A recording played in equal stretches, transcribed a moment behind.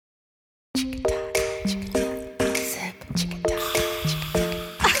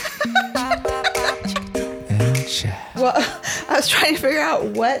was trying to figure out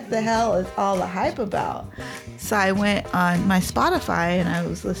what the hell is all the hype about. So I went on my Spotify and I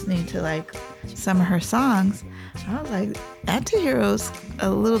was listening to like some of her songs. I was like, Antihero's a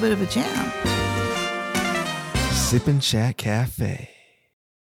little bit of a jam. Sip and Chat Cafe.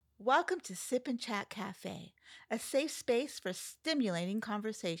 Welcome to Sip and Chat Cafe, a safe space for stimulating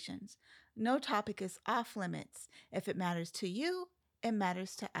conversations. No topic is off limits. If it matters to you, it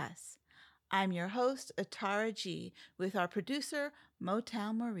matters to us. I'm your host, Atara G, with our producer,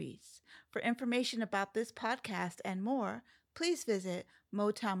 Motown Maurice. For information about this podcast and more, please visit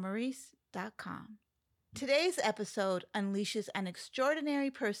motownmaurice.com. Today's episode unleashes an extraordinary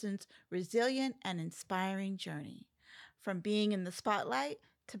person's resilient and inspiring journey. From being in the spotlight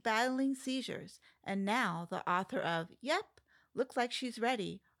to battling seizures, and now the author of Yep, Looks Like She's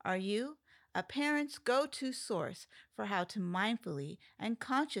Ready, Are You? A parent's go-to source for how to mindfully and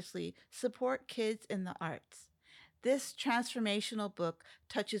consciously support kids in the arts. This transformational book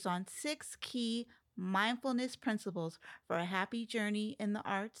touches on 6 key mindfulness principles for a happy journey in the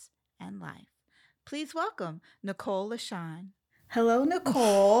arts and life. Please welcome Nichole LeShawn. Hello,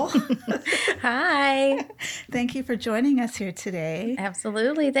 Nichole. Hi. Thank you for joining us here today.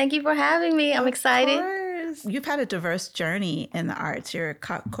 Absolutely. Thank you for having me. I'm excited. Of course. You've had a diverse journey in the arts. You're a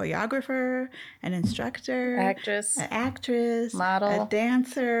choreographer, an instructor, an actress, model, a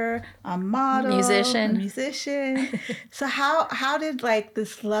dancer, a model, musician. A musician. So how did like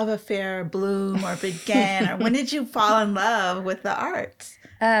this love affair bloom or begin, or when did you fall in love with the arts?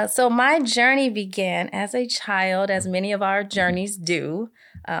 So my journey began as a child, as many of our journeys do.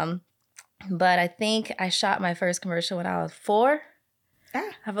 But I think I shot my first commercial when I was 4.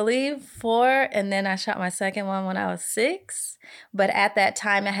 I believe 4, and then I shot my second one when I was 6. But at that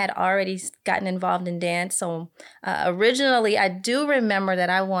time, I had already gotten involved in dance. So originally, I do remember that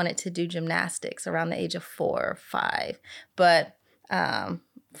I wanted to do gymnastics around the age of 4 or 5. But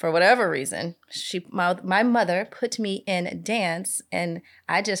for whatever reason, my mother put me in dance, and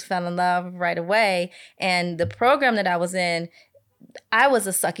I just fell in love right away. And the program that I was in, I was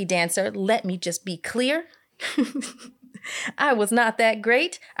a sucky dancer. Let me just be clear. I was not that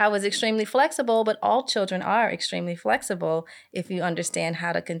great. I was extremely flexible, but all children are extremely flexible if you understand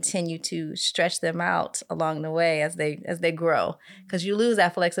how to continue to stretch them out along the way as they grow. Because you lose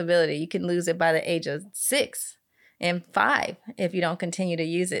that flexibility. You can lose it by the age of 6 and 5 if you don't continue to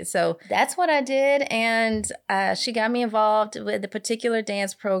use it. So that's what I did. And she got me involved with the particular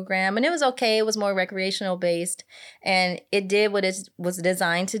dance program. And it was okay. It was more recreational based. And it did what it was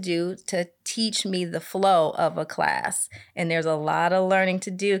designed to do, to teach me the flow of a class. And there's a lot of learning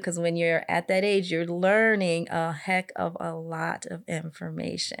to do, because when you're at that age, you're learning a heck of a lot of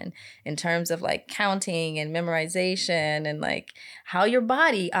information in terms of like counting and memorization and like how your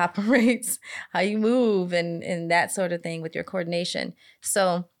body operates, how you move and that sort of thing with your coordination.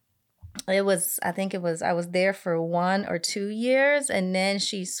 So I was there for 1 or 2 years, and then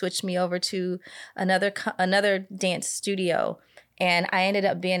she switched me over to another dance studio. And I ended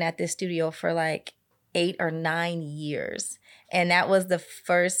up being at this studio for like 8 or 9 years. And that was the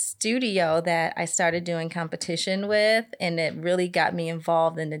first studio that I started doing competition with. And it really got me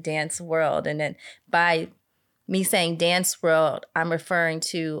involved in the dance world. And then by me saying dance world, I'm referring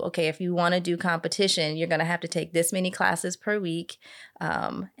to, okay, if you want to do competition, you're going to have to take this many classes per week.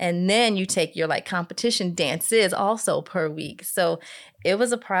 And then you take your like competition dances also per week. So it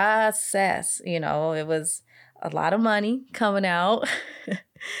was a process, it was a lot of money coming out.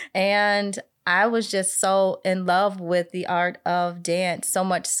 And I was just so in love with the art of dance, so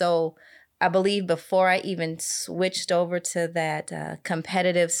much so, I believe before I even switched over to that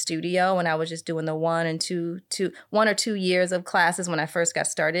competitive studio, when I was just doing the 1 or 2 years of classes when I first got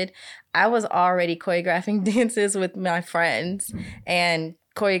started, I was already choreographing dances with my friends and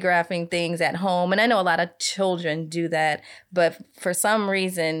choreographing things at home. And I know a lot of children do that, but for some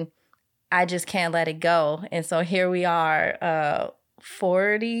reason, I just can't let it go. And so here we are,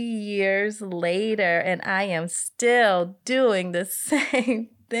 40 years later, and I am still doing the same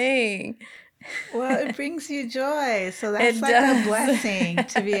thing. Well, it brings you joy. So that's a blessing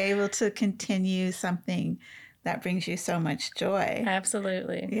to be able to continue something that brings you so much joy.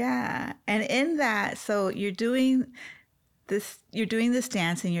 Absolutely. Yeah. And in that, so you're doing this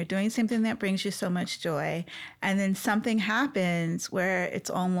dance and you're doing something that brings you so much joy. And then something happens where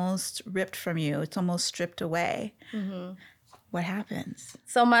it's almost ripped from you. It's almost stripped away. Mm-hmm. What happens?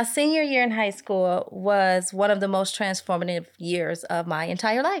 So my senior year in high school was one of the most transformative years of my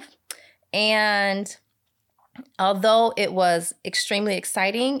entire life. And although it was extremely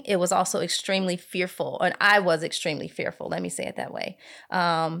exciting, it was also extremely fearful. And I was extremely fearful. Let me say it that way.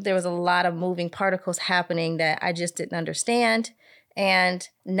 There was a lot of moving particles happening that I just didn't understand. And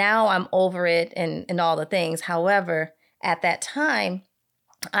now I'm over it and all the things. However, at that time,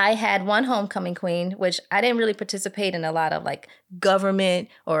 I had one homecoming queen, which I didn't really participate in a lot of like government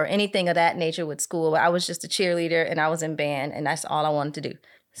or anything of that nature with school. I was just a cheerleader and I was in band and that's all I wanted to do.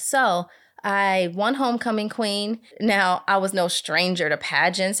 So I won homecoming queen. Now, I was no stranger to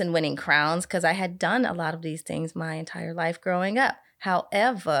pageants and winning crowns because I had done a lot of these things my entire life growing up.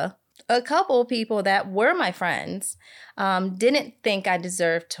 However, a couple of people that were my friends didn't think I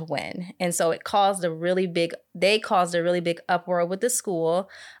deserved to win. And so it caused they caused a really big uproar with the school.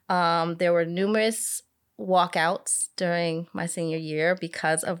 There were numerous walkouts during my senior year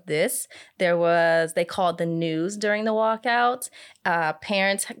because of this. They called the news during the walkouts.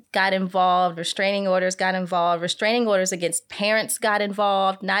 Parents got involved, restraining orders got involved, restraining orders against parents got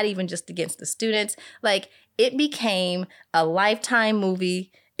involved, not even just against the students. Like, it became a Lifetime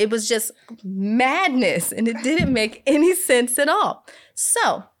movie. It was just madness, and it didn't make any sense at all.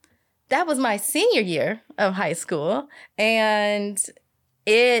 So that was my senior year of high school, and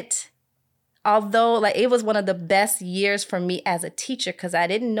although like it was one of the best years for me as a teacher because I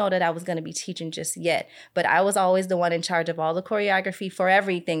didn't know that I was going to be teaching just yet, but I was always the one in charge of all the choreography for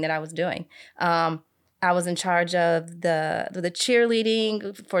everything that I was doing. I was in charge of the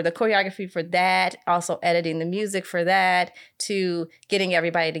cheerleading for the choreography for that, also editing the music for that, to getting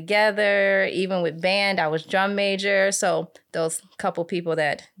everybody together. Even with band, I was drum major. So those couple people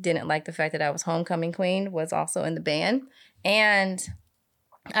that didn't like the fact that I was homecoming queen was also in the band. And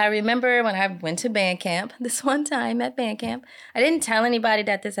I remember when I went to band camp, this one time at band camp, I didn't tell anybody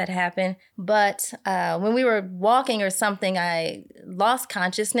that this had happened, but when we were walking or something, I lost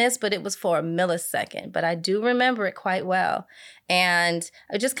consciousness, but it was for a millisecond. But I do remember it quite well. And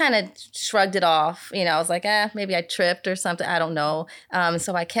I just kind of shrugged it off. I was like, maybe I tripped or something. I don't know.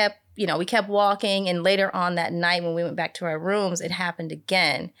 So we kept walking. And later on that night when we went back to our rooms, it happened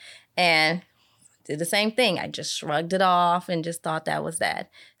again. And did the same thing. I just shrugged it off and just thought that was that.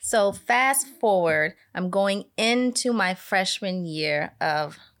 So fast forward, I'm going into my freshman year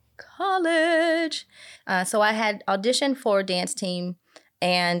of college. So I had auditioned for a dance team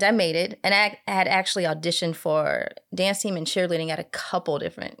and I made it. And I had actually auditioned for dance team and cheerleading at a couple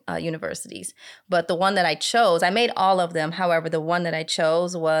different universities. But the one that I chose, I made all of them. However, the one that I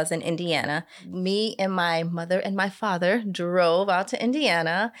chose was in Indiana. Me and my mother and my father drove out to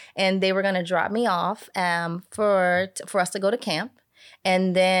Indiana, and they were going to drop me off for us to go to camp.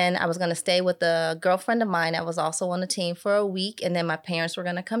 And then I was going to stay with a girlfriend of mine that was also on the team for a week. And then my parents were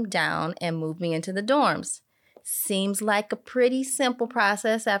going to come down and move me into the dorms. Seems like a pretty simple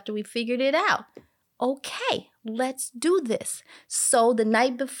process after we figured it out. Okay, let's do this. So the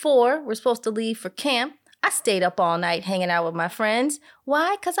night before we're supposed to leave for camp, I stayed up all night hanging out with my friends.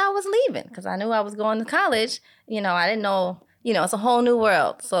 Why? Because I was leaving. Because I knew I was going to college. I didn't know, it's a whole new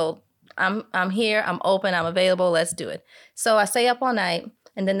world. So I'm here, I'm open, I'm available, let's do it. So I stay up all night.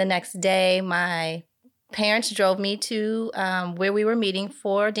 And then the next day, my parents drove me to where we were meeting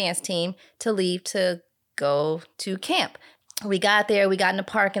for a dance team to leave to go to camp. We got there, we got in the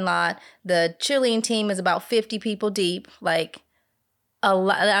parking lot. The cheerleading team is about 50 people deep, like a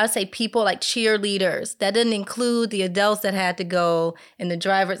lot. I would say people like cheerleaders. That didn't include the adults that had to go and the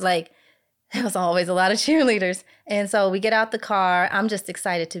drivers. Like, there was always a lot of cheerleaders. And so we get out the car. I'm just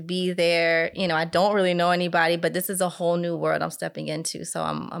excited to be there. I don't really know anybody, but this is a whole new world I'm stepping into. So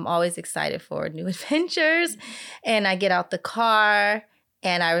I'm always excited for new adventures. And I get out the car.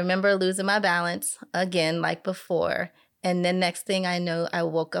 And I remember losing my balance again, like before. And then next thing I know, I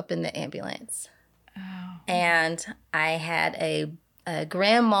woke up in the ambulance. Oh. And I had a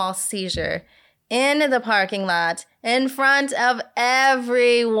grand mal seizure in the parking lot in front of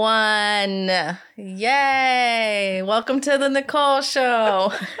everyone. Yay! Welcome to the Nichole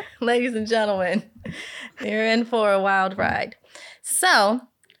Show, ladies and gentlemen. You're in for a wild ride. So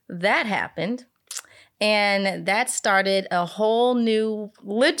that happened. And that started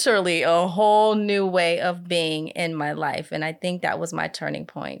literally a whole new way of being in my life. And I think that was my turning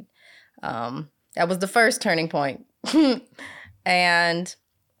point. That was the first turning point. And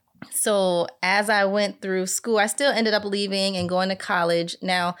so as I went through school, I still ended up leaving and going to college.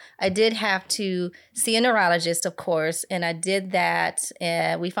 Now, I did have to see a neurologist, of course. And I did that.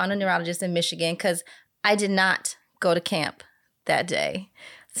 We found a neurologist in Michigan because I did not go to camp that day.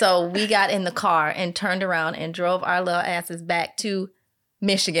 So we got in the car and turned around and drove our little asses back to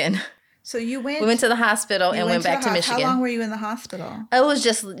Michigan. So we went to the hospital and went back to Michigan. How long were you in the hospital? It was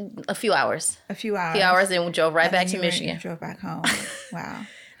just a few hours. A few hours. And we drove back to Michigan. Drove back home. Wow.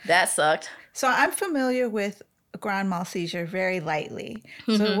 That sucked. So I'm familiar with a grand mal seizure very lightly.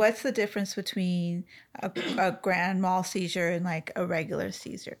 So what's the difference between a grand mal seizure and like a regular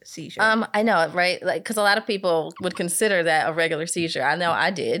seizure? I know, right? Like, because a lot of people would consider that a regular seizure. I know I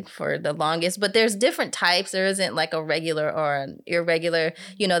did for the longest, but there's different types. There isn't like a regular or an irregular.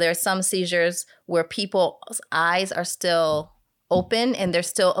 You know, there are some seizures where people's eyes are still open and they're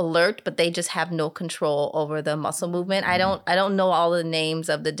still alert, but they just have no control over the muscle movement. I don't know all the names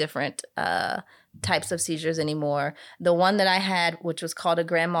of the different types of seizures anymore. The one that I had, which was called a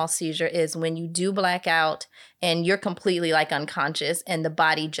grand mal seizure, is when you do black out and you're completely like unconscious and the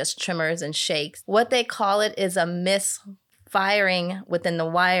body just tremors and shakes. What they call it is a misfiring within the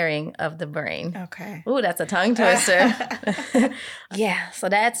wiring of the brain. Okay. Ooh, that's a tongue twister. Yeah. So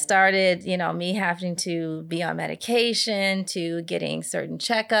that started, me having to be on medication, to getting certain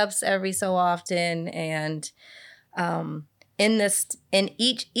checkups every so often. And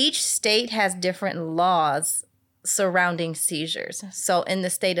each state has different laws surrounding seizures. So in the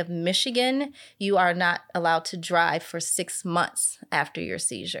state of Michigan, you are not allowed to drive for 6 months after your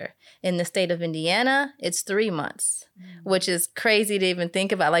seizure. In the state of Indiana, it's 3 months, which is crazy to even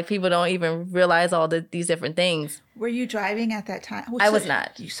think about. Like, people don't even realize all these different things. Were you driving at that time? I was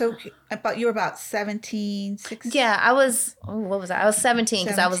not. So you were about 17, 16? Yeah, I was, what was I? I was 17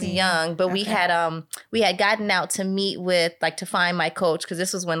 because I was young, but we had gotten out to meet with, like, to find my coach, because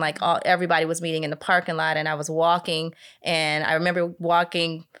this was when like everybody was meeting in the parking lot, and I was walking, and I remember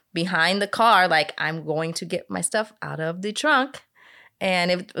walking behind the car like, I'm going to get my stuff out of the trunk,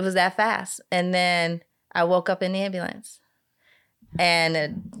 and it was that fast. And then I woke up in the ambulance.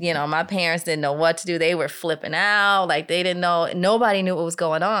 And, my parents didn't know what to do. They were flipping out. Like, they didn't know. Nobody knew what was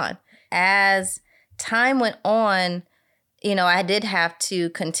going on. As time went on, I did have to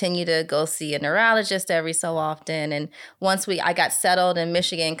continue to go see a neurologist every so often. And once I got settled in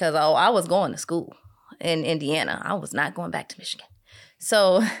Michigan, because, I was going to school in Indiana. I was not going back to Michigan.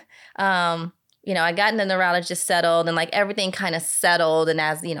 So, I got in the neurologist settled, and like everything kind of settled. And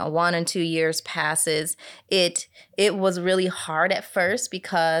as, 1 and 2 years passes, it was really hard at first,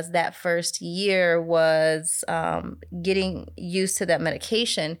 because that first year was getting used to that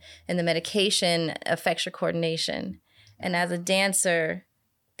medication, and the medication affects your coordination. And as a dancer,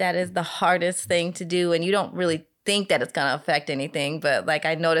 that is the hardest thing to do. And you don't really think that it's going to affect anything. But like,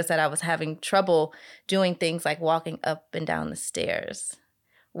 I noticed that I was having trouble doing things like walking up and down the stairs,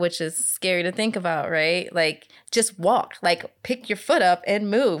 which is scary to think about, right? Like, just walk, like pick your foot up and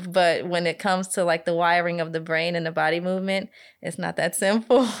move. But when it comes to like the wiring of the brain and the body movement, it's not that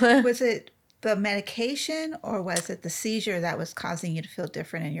simple. Was it the medication, or was it the seizure that was causing you to feel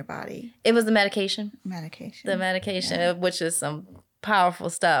different in your body? It was the medication. The medication, yeah. Which is some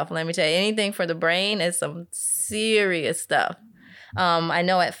powerful stuff. Let me tell you, anything for the brain is some serious stuff. I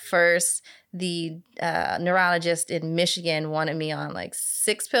know at first the neurologist in Michigan wanted me on like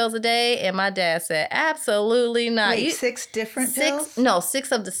 6 pills a day, and my dad said, absolutely not. Wait, 6 different pills? No,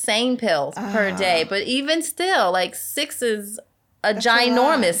 6 of the same pills per day. But even still, like 6 is That's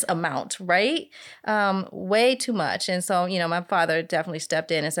ginormous amount, right? Way too much. And so, my father definitely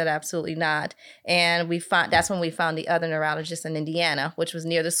stepped in and said, absolutely not. And that's when we found the other neurologist in Indiana, which was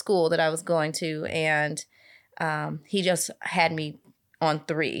near the school that I was going to. And he just had me on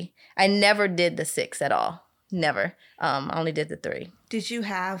 3. I never did the 6 at all. Never. I only did the 3. Did you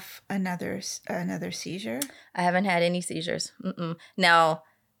have another seizure? I haven't had any seizures. Now,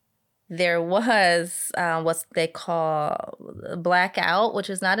 there was what they call blackout, which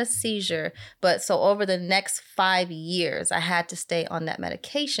is not a seizure. But so over the next 5 years, I had to stay on that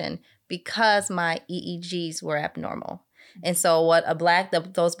medication because my EEGs were abnormal. And so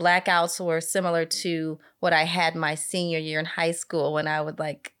those blackouts were similar to what I had my senior year in high school, when I would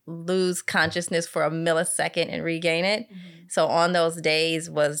like lose consciousness for a millisecond and regain it. Mm-hmm. So on those days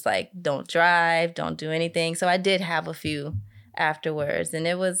was like, don't drive, don't do anything. So I did have a few afterwards, and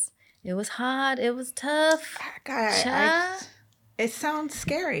it was hard. It was tough. God, it sounds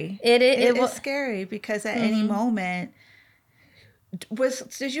scary. It was scary, because at any moment,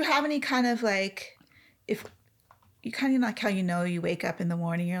 did you have any kind of like, if you kind of like how you wake up in the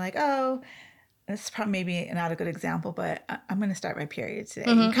morning, you're like, oh, this is probably maybe not a good example, but I'm going to start my period today.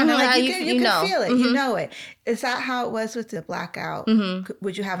 Mm-hmm. You kind of like, you can feel it. Mm-hmm. You know it. Is that how it was with the blackout? Mm-hmm.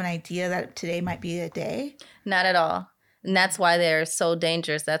 Would you have an idea that today might be a day? Not at all. And that's why they're so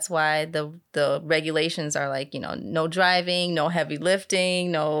dangerous. That's why the regulations are like, no driving, no heavy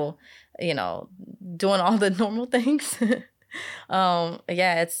lifting, no, doing all the normal things.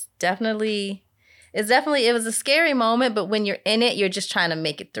 Yeah, it was a scary moment, but when you're in it, you're just trying to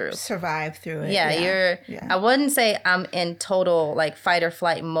make it through. Survive through it. Yeah, I wouldn't say I'm in total like fight or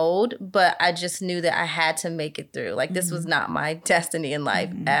flight mode, but I just knew that I had to make it through. Like this was not my destiny in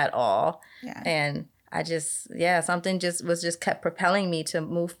life at all. Yeah. And I just, something just kept propelling me to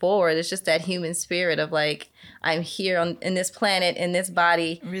move forward. It's just that human spirit of like, I'm here in this planet, in this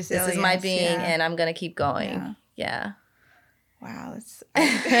body. Resilience, this is my being, and I'm going to keep going. Yeah. Wow.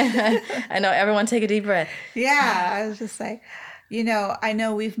 I know. Everyone take a deep breath. Yeah. I was just like, I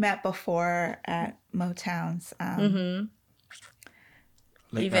know we've met before at Motown's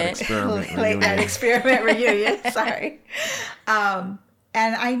Late night experiment reunion. Sorry.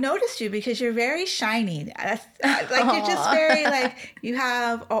 And I noticed you because you're very shiny. You're just very you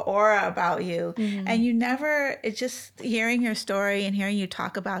have an aura about you. And you never, it's just hearing your story and hearing you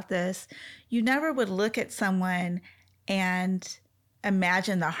talk about this, you never would look at someone and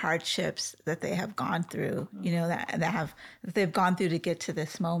imagine the hardships that they have gone through, that they've gone through to get to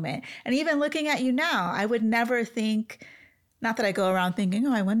this moment. And even looking at you now, I would never think, not that I go around thinking,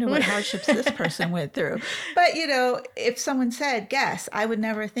 I wonder what hardships this person went through. But, if someone said, guess, I would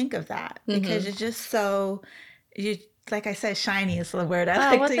never think of that because it's just so, like I said, shiny is the word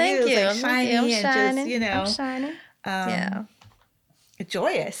I like to use. You. Like shiny and shining. I'm shining.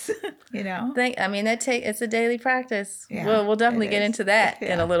 Joyous, it's a daily practice. Yeah, we'll definitely get into that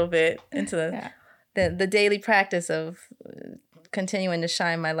in a little bit, into the daily practice of continuing to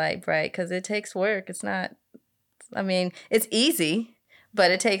shine my light bright, because it takes work. It's not, it's easy, but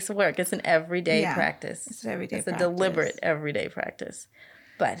it takes work. It's an everyday practice. It's an everyday practice. It's a deliberate everyday practice.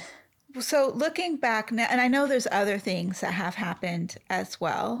 But so looking back now, and I know there's other things that have happened as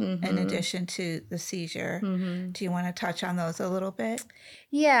well in addition to the seizure. Do you want to touch on those a little bit?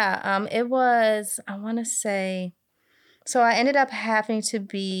 Yeah, it was, I want to say, so I ended up having to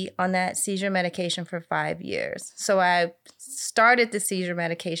be on that seizure medication for 5 years. So I started the seizure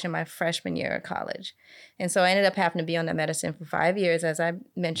medication my freshman year of college. And so I ended up having to be on that medicine for 5 years, as I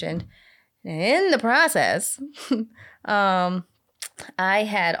mentioned. In the process, I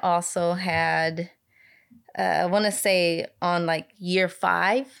had also had, I want to say on year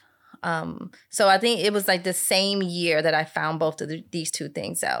 5. So I think it was the same year that I found both of these two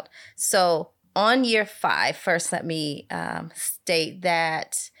things out. So on year 5, first let me state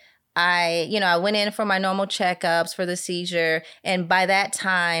that I went in for my normal checkups for the seizure. And by that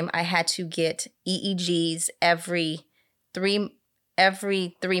time, I had to get EEGs every 3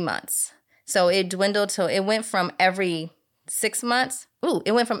 months. So it dwindled till it went from every 6 months.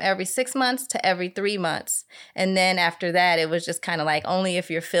 It went from every 6 months to every 3 months. And then after that, it was just kind of only if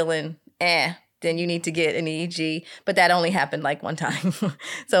you're feeling then you need to get an EEG. But that only happened one time.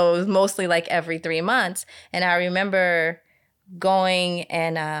 So it was mostly every 3 months. And I remember going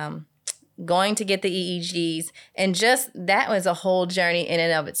to get the EEGs. And just that was a whole journey in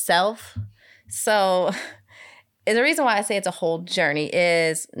and of itself. So the reason why I say it's a whole journey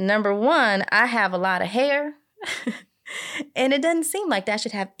is, number one, I have a lot of hair. And it doesn't seem like that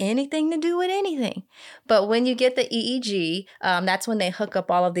should have anything to do with anything. But when you get the EEG, that's when they hook up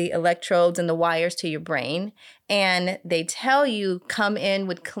all of the electrodes and the wires to your brain. And they tell you, come in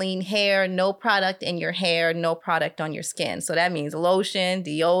with clean hair, no product in your hair, no product on your skin. So that means lotion,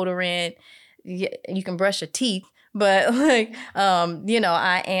 deodorant, you can brush your teeth. But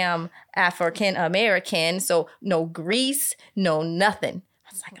I am African American, so no grease, no nothing.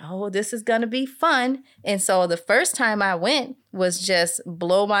 I was this is going to be fun. And so the first time I went was just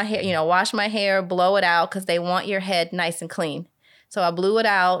blow my hair, wash my hair, blow it out, because they want your head nice and clean. So I blew it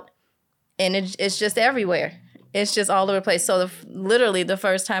out, and it's just everywhere. It's just all over the place. So literally the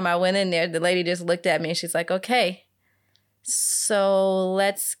first time I went in there, the lady just looked at me and she's like, okay, so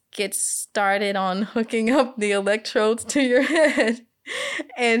let's get started on hooking up the electrodes to your head.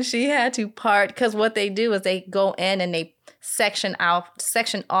 And she had to part, because what they do is they go in and they section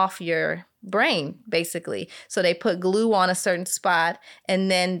off your brain, basically. So they put glue on a certain spot, and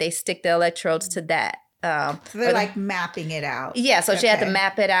then they stick the electrodes to that. So they're mapping it out. Yeah, so she had to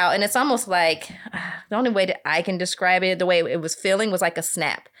map it out. And it's almost the only way that I can describe it, the way it was feeling, was like a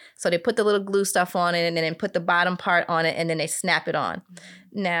snap. So they put the little glue stuff on it, and then put the bottom part on it, and then they snap it on.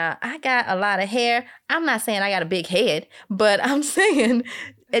 Now, I got a lot of hair. I'm not saying I got a big head, but I'm saying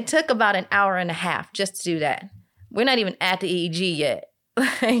it took about an hour and a half just to do that. We're not even at the EEG yet.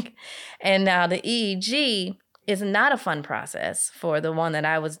 And now the EEG is not a fun process for the one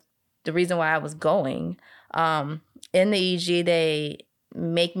that the reason why I was going. In the EEG, they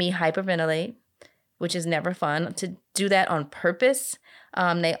make me hyperventilate, which is never fun. To do that on purpose,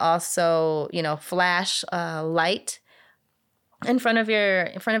 they also, flash light in front of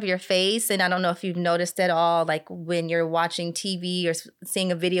your face. And I don't know if you've noticed at all, like when you're watching TV or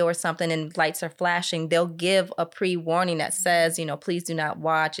seeing a video or something and lights are flashing, they'll give a pre-warning that says, please do not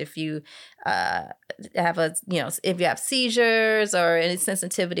watch if you if you have seizures or any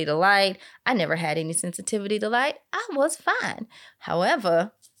sensitivity to light. I never had any sensitivity to light. I was fine.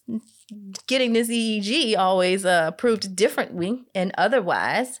 However, getting this EEG always proved differently and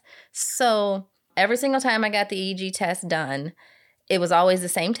otherwise. So every single time I got the EEG test done, it was always the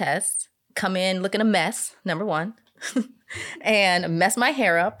same test. Come in looking a mess, number one, and mess my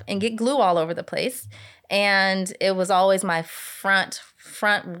hair up and get glue all over the place. And it was always my front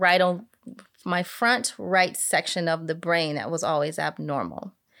right section of the brain that was always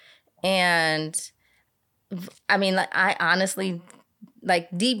abnormal. And I mean, I honestly,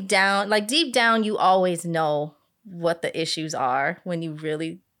 deep down, you always know what the issues are when you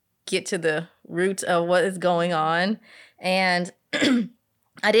really get to the root of what is going on. And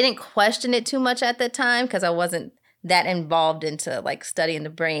I didn't question it too much at the time because I wasn't that involved into studying the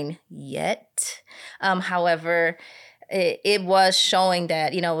brain yet. However, it was showing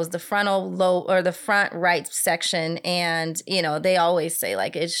that, it was the frontal lobe or the front right section. And, they always say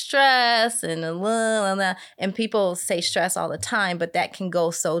it's stress and people say stress all the time, but that can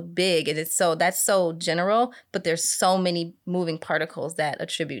go so big and that's so general, but there's so many moving particles that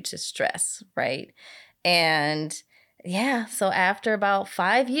attribute to stress. Right. And yeah, so after about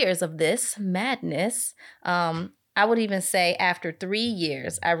 5 years of this madness, I would even say after 3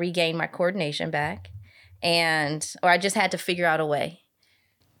 years, I regained my coordination back. Or I just had to figure out a way.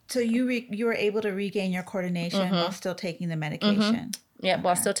 So you were able to regain your coordination while still taking the medication? Yep, okay.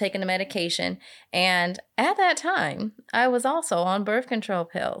 While still taking the medication. And at that time, I was also on birth control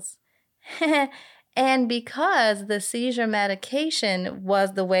pills. And because the seizure medication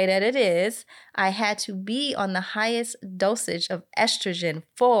was the way that it is, I had to be on the highest dosage of estrogen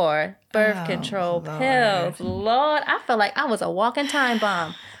for birth control pills. Lord, I felt like I was a walking time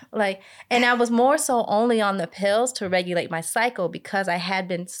bomb. And I was more so only on the pills to regulate my cycle because I had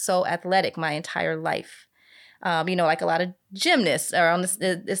been so athletic my entire life. A lot of gymnasts are on this,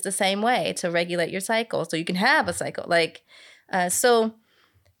 it's the same way to regulate your cycle so you can have a cycle.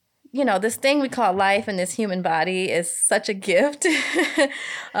 This thing we call life in this human body is such a gift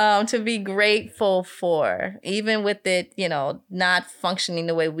to be grateful for. Even with it, not functioning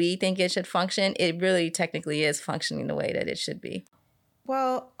the way we think it should function, it really technically is functioning the way that it should be.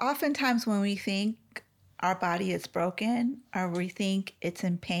 Well, oftentimes when we think our body is broken or we think it's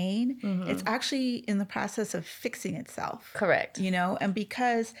in pain, it's actually in the process of fixing itself. Correct. And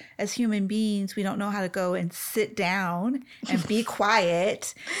because as human beings, we don't know how to go and sit down and be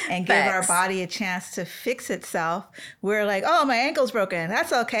quiet and give our body a chance to fix itself. We're like, oh, my ankle's broken.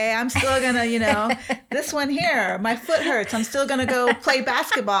 That's okay. I'm still going to, this one here, my foot hurts. I'm still going to go play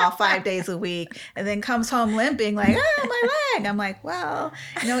basketball 5 days a week. And then comes home limping like, oh, my leg. I'm like, well,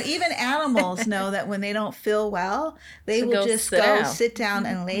 even animals know that when they don't feel well, they will just go sit down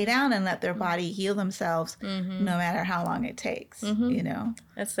and lay down and let their body heal themselves no matter how long it takes.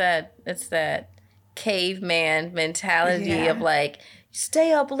 It's that caveman mentality of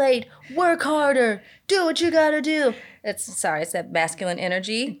stay up late, work harder, do what you gotta do. It's that masculine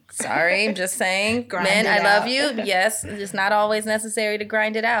energy. Sorry, I'm just saying. Men, I love you. Yes, it's not always necessary to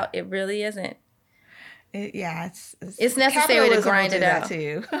grind it out. It really isn't. It's necessary to grind it out. To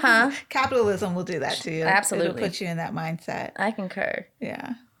you. Huh? Capitalism will do that to you. Absolutely. It'll put you in that mindset. I concur.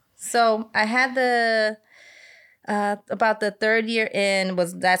 Yeah. So I had about the third year in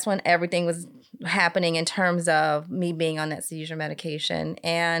that's when everything was happening in terms of me being on that seizure medication.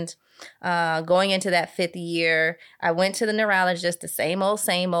 And going into that 5th year, I went to the neurologist, the same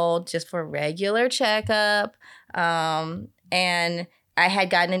old, just for regular checkup. And I had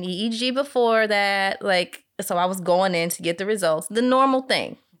gotten an EEG before that, so I was going in to get the results. The normal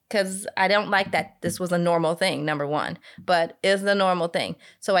thing, because I don't like that this was a normal thing, number one, but it's the normal thing.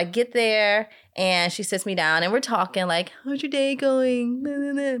 So I get there, and she sits me down, and we're talking how's your day going?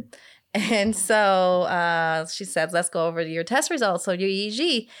 And so she says, let's go over your test results, so your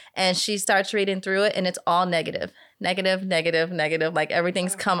EEG. And she starts reading through it, and it's all negative.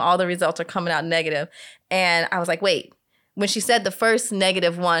 Everything's all the results are coming out negative. And I was like, wait. When she said the first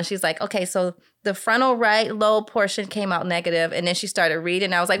negative one, she's like, okay, so the frontal right lobe portion came out negative. And then she started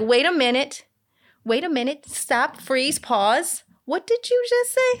reading. I was like, wait a minute. Stop, freeze, pause. What did you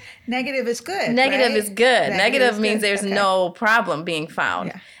just say? Negative is good. Negative is good. Negative means there's no problem being found.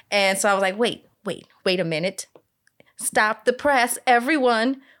 Yeah. And so I was like, wait a minute. Stop the press,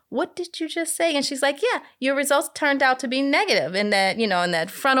 everyone. What did you just say? And she's like, yeah, your results turned out to be negative in that, in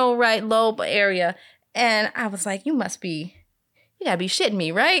that frontal right lobe area. And I was like, you must be you gotta be shitting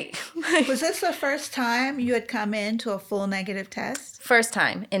me, right? Was this the first time you had come into a full negative test? First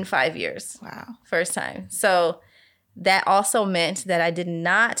time in 5 years. Wow. First time. So that also meant that I did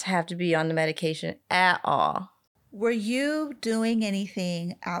not have to be on the medication at all. Were you doing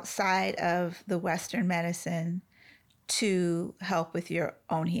anything outside of the Western medicine to help with your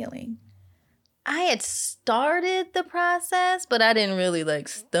own healing? I had started the process, but I didn't really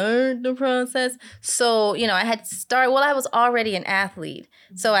start the process. So, I had started, I was already an athlete.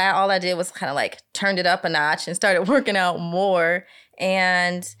 So all I did was kind of turned it up a notch and started working out more.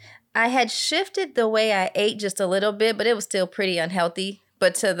 And I had shifted the way I ate just a little bit, but it was still pretty unhealthy.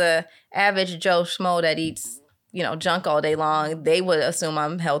 But to the average Joe Schmo that eats, junk all day long, they would assume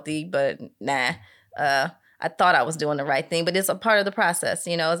I'm healthy, but nah. I thought I was doing the right thing, but it's a part of the process,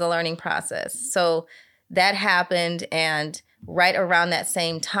 it's a learning process. So that happened, and right around that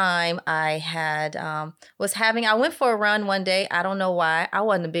same time, I had I went for a run one day. I don't know why. I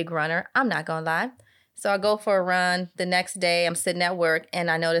wasn't a big runner. I'm not gonna lie. So I go for a run. The next day, I'm sitting at work,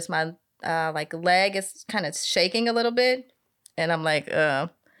 and I notice my leg is kind of shaking a little bit, and I'm like,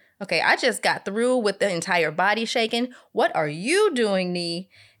 okay, I just got through with the entire body shaking. What are you doing,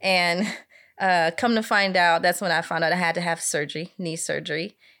 knee? And come to find out, that's when I found out I had to have surgery, knee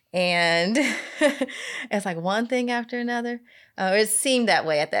surgery. And it's one thing after another. It seemed that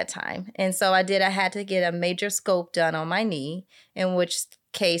way at that time. And so I had to get a major scope done on my knee, in which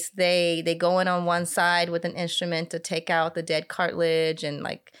case they go in on one side with an instrument to take out the dead cartilage and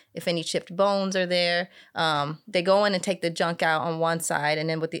if any chipped bones are there. They go in and take the junk out on one side, and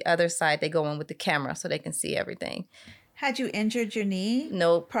then with the other side, they go in with the camera so they can see everything. Had you injured your knee?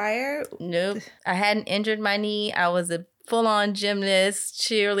 Nope. Prior? Nope. I hadn't injured my knee. I was a full-on gymnast,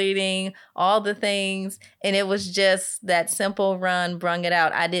 cheerleading, all the things. And it was just that simple run brung it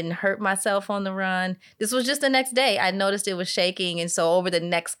out. I didn't hurt myself on the run. This was just the next day. I noticed it was shaking. And so over the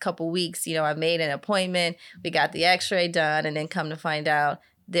next couple weeks, I made an appointment. We got the x-ray done, and then come to find out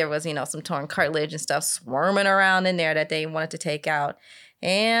there was, some torn cartilage and stuff swarming around in there that they wanted to take out.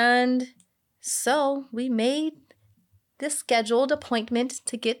 And so we made the scheduled appointment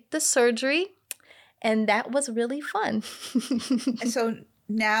to get the surgery, and that was really fun. And so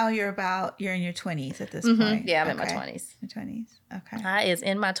now you're in your 20s at this point. Yeah, I'm in my 20s. Your 20s. Okay. I is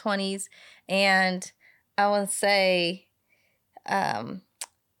in my 20s, and I would say after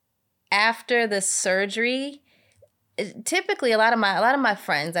the surgery, typically a lot of my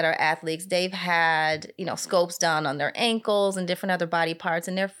friends that are athletes, they've had scopes done on their ankles and different other body parts,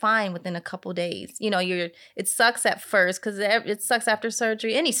 and they're fine within a couple days. It sucks at first because it sucks after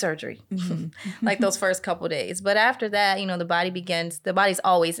surgery, any surgery, those first couple days. But after that, the body's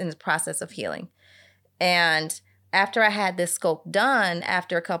always in the process of healing. And after I had this scope done,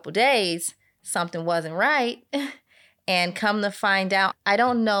 after a couple days, something wasn't right. And come to find out, I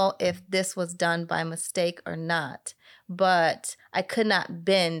don't know if this was done by mistake or not, but I could not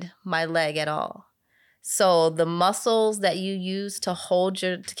bend my leg at all. So the muscles that you use to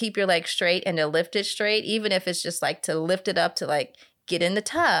keep your leg straight and to lift it straight, even if it's just to lift it up to get in the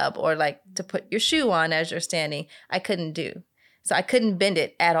tub or to put your shoe on as you're standing, I couldn't do. So I couldn't bend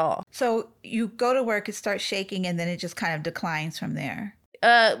it at all. So you go to work, it starts shaking, and then it just kind of declines from there.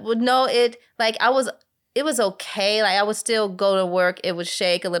 No, it was okay. I would still go to work. It would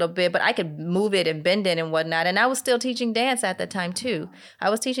shake a little bit, but I could move it and bend it and whatnot. And I was still teaching dance at the time too. I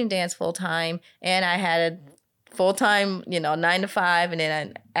was teaching dance full time, and I had a full time, 9 to 5, and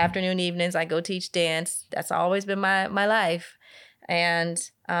then afternoon, evenings, I go teach dance. That's always been my life. And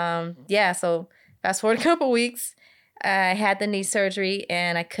so fast forward a couple weeks, I had the knee surgery,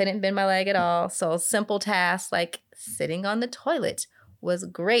 and I couldn't bend my leg at all. So simple tasks like sitting on the toilet was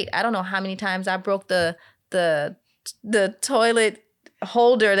great. I don't know how many times I broke the toilet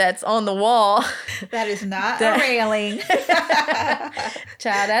holder that's on the wall. That is not a railing.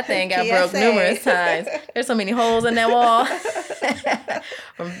 Child, that thing got broke numerous times. There's so many holes in that wall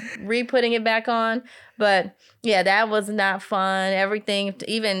from re-putting it back on. But yeah, that was not fun. Everything,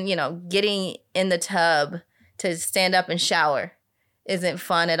 even, getting in the tub to stand up and shower isn't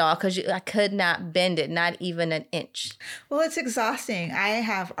fun at all because I could not bend it, not even an inch. Well, it's exhausting. I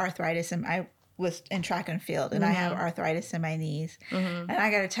have arthritis, and I was in track and field, and I have arthritis in my knees. And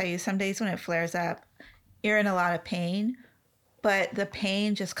I got to tell you, some days when it flares up, you're in a lot of pain, but the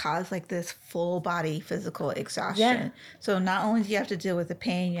pain just caused this full body physical exhaustion. Yeah. So not only do you have to deal with the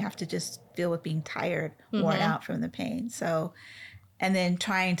pain, you have to just deal with being tired, worn out from the pain. So, and then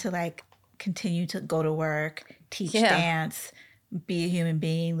trying to continue to go to work, teach dance, be a human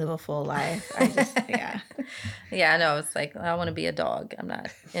being, live a full life. Yeah, I know. It's like, I want to be a dog. I'm not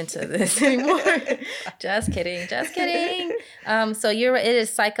into this anymore. Just kidding. So it is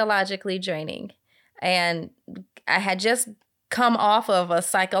psychologically draining. And I had just come off of a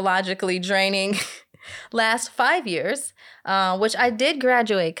psychologically draining last 5 years, which I did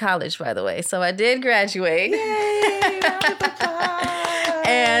graduate college, by the way. So I did graduate. Yay! Round of applause.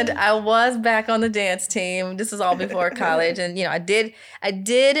 And I was back on the dance team. This is all before college. And, I did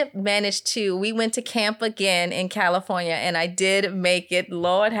manage to, we went to camp again in California, and I did make it.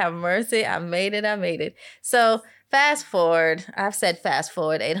 Lord have mercy. I made it. So fast forward. I've said fast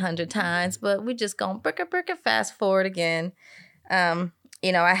forward 800 times, but we just gonna brick fast forward again.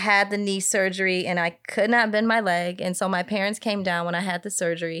 I had the knee surgery and I could not bend my leg. And so my parents came down when I had the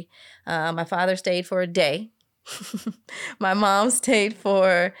surgery. My father stayed for a day. My mom stayed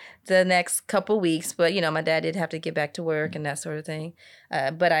for the next couple weeks, but my dad did have to get back to work and that sort of thing.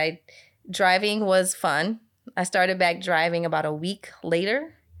 But driving was fun. I started back driving about a week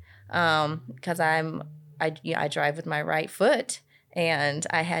later because I drive with my right foot, and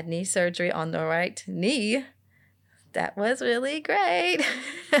I had knee surgery on the right knee. That was really great.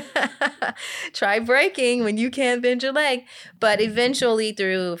 Try braking when you can't bend your leg. But eventually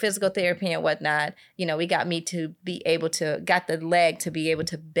through physical therapy and whatnot, we got the leg to be able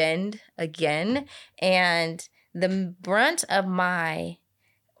to bend again. And the brunt of my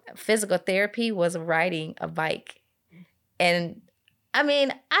physical therapy was riding a bike. And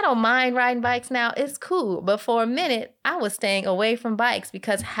I don't mind riding bikes now. It's cool. But for a minute, I was staying away from bikes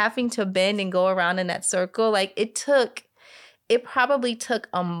because having to bend and go around in that circle, it probably took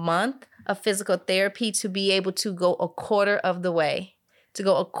a month of physical therapy to be able to go a quarter of the way.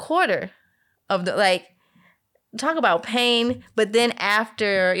 Talk about pain. But then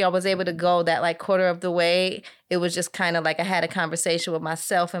after I was able to go that quarter of the way, it was just kind of like I had a conversation with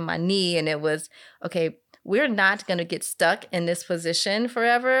myself and my knee, and it was, okay, we're not going to get stuck in this position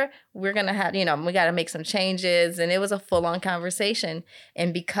forever. We're going to have, we got to make some changes. And it was a full-on conversation.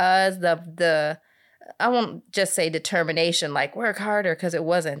 And because I won't just say determination, work harder, because it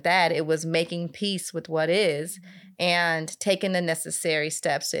wasn't that. It was making peace with what is and taking the necessary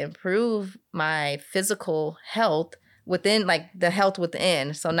steps to improve my physical health within, the health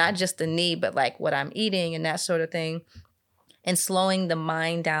within. So not just the knee, but what I'm eating and that sort of thing. And slowing the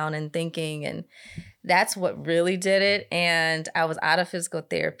mind down and thinking, and that's what really did it. And I was out of physical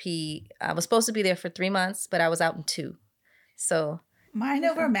therapy. I was supposed to be there for 3 months, but I was out in 2. So mind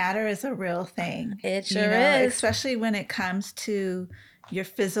over matter is a real thing. It sure is. Especially when it comes to your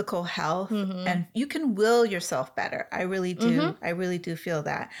physical health, Mm-hmm. and you can will yourself better. I really do. Mm-hmm. I really do feel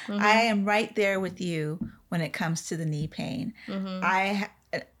that. Mm-hmm. I am right there with you when it comes to the knee pain. Mm-hmm. I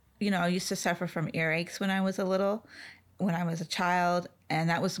used to suffer from earaches when I was a child, and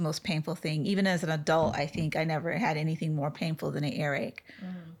that was the most painful thing. Even as an adult, I think I never had anything more painful than an earache.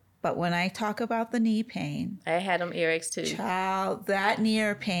 Mm. But when I talk about the knee pain, I had them earaches too. Child, that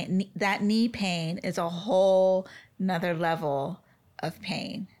knee pain is a whole nother level of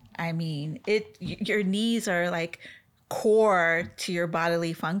pain. Your knees are core to your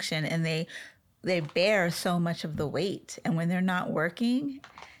bodily function, and they bear so much of the weight. And when they're not working,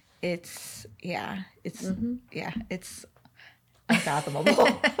 it's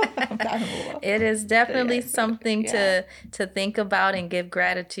unfathomable. It is definitely something to think about and give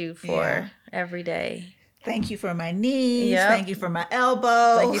gratitude for every day. Thank you for my knees. Yep. Thank you for my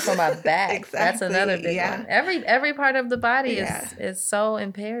elbows. Thank you for my back. Exactly. That's another big one. Every part of the body is so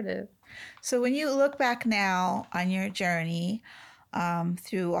imperative. So when you look back now on your journey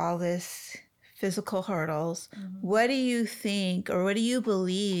through all this physical hurdles, mm-hmm. what do you think, or what do you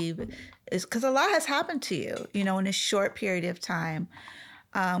believe is, because a lot has happened to you, in a short period of time.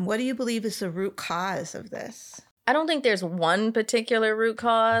 What do you believe is the root cause of this? I don't think there's one particular root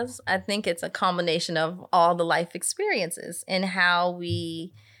cause. I think it's a combination of all the life experiences and how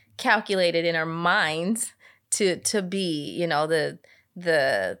we calculate it in our minds to be,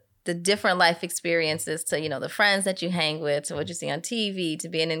 the different life experiences, to, the friends that you hang with, to what you see on TV, to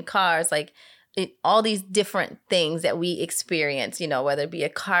being in cars, all these different things that we experience, whether it be a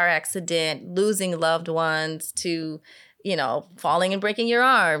car accident, losing loved ones, to, falling and breaking your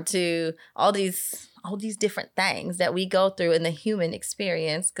arm, to all these different things that we go through in the human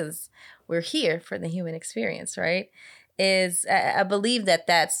experience, because we're here for the human experience, right? I believe that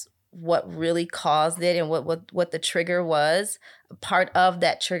that's what really caused it, and what the trigger was. Part of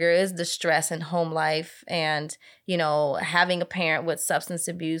that trigger is the stress in home life, and, having a parent with substance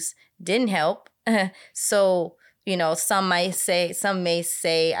abuse didn't help. So some may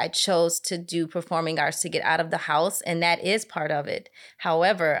say I chose to do performing arts to get out of the house, and that is part of it.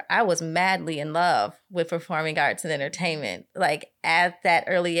 However, I was madly in love with performing arts and entertainment. Like at that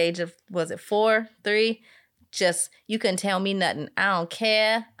early age of, was it 4, 3? Just, you couldn't tell me nothing. I don't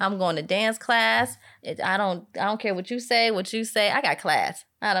care. I'm going to dance class. I don't care what you say. I got class.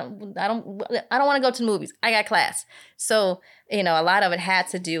 I don't want to go to the movies. I got class. So, a lot of it had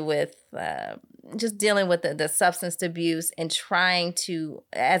to do with just dealing with the substance abuse and trying to,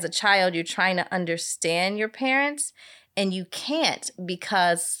 as a child, you're trying to understand your parents, and you can't,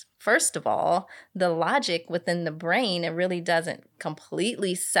 because first of all, the logic within the brain, it really doesn't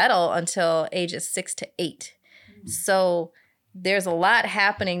completely settle until ages 6 to 8. So there's a lot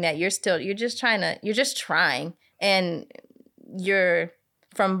happening that you're just trying. And you're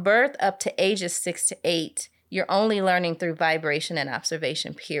from birth up to ages 6 to 8, you're only learning through vibration and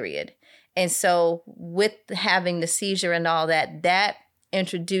observation, period. And so with having the seizure and all that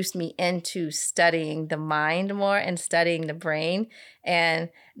introduced me into studying the mind more and studying the brain. And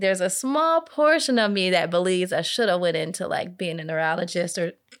there's a small portion of me that believes I should have went into like being a neurologist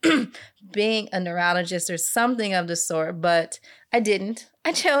or something of the sort, but I didn't.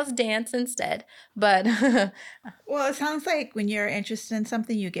 I chose dance instead. But well, it sounds like when you're interested in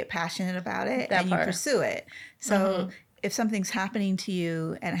something, you get passionate about it and you pursue it. So if something's happening to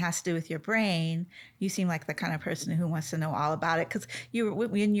you and it has to do with your brain, you seem like the kind of person who wants to know all about it. Because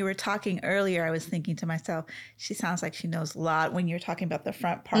when you were talking earlier, I was thinking to myself, she sounds like she knows a lot. When you're talking about the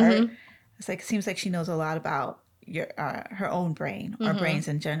front part, it's like, it seems like she knows a lot about her own brain or brains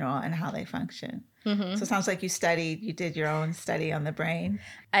in general and how they function. So it sounds like you did your own study on the brain.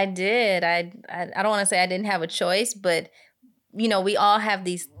 I did. I don't want to say I didn't have a choice, but we all have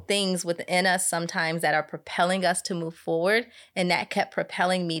these things within us sometimes that are propelling us to move forward. And that kept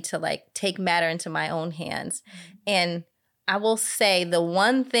propelling me to like take matter into my own hands. And I will say the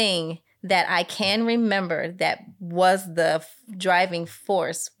one thing that I can remember that was the driving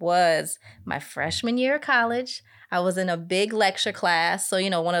force was my freshman year of college. I was in a big lecture class. So,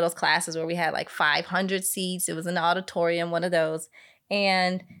 one of those classes where we had like 500 seats. It was in the auditorium, one of those.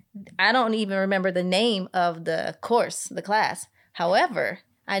 And I don't even remember the name of the course, the class. However,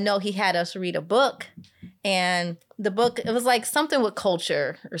 I know he had us read a book, and the book, it was like something with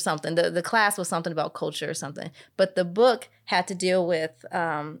culture or something. The class was something about culture or something. But the book had to deal with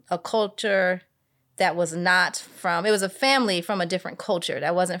a culture that was not from, it was a family from a different culture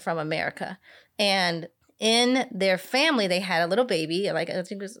that wasn't from America. And in their family, they had a little baby, like I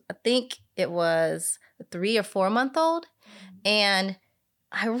think it was a 3 or 4 month old. And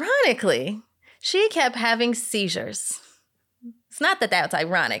ironically, she kept having seizures. It's not that that's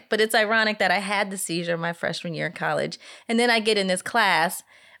ironic, but it's ironic that I had the seizure my freshman year in college. And then I get in this class,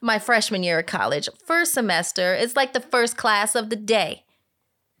 my freshman year of college, first semester. It's like the first class of the day.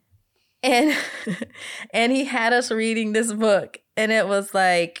 And he had us reading this book. And it was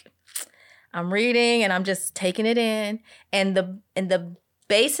like, I'm reading and I'm just taking it in. And the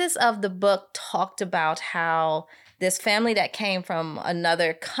basis of the book talked about how this family that came from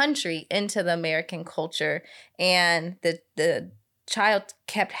another country into the American culture, and the child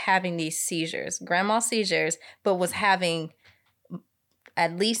kept having these seizures, grand mal seizures, but was having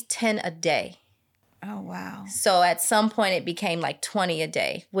at least 10 a day. Oh, wow. So at some point it became like 20 a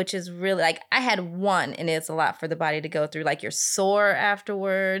day, which is really like, I had one, and it's a lot for the body to go through. Like, you're sore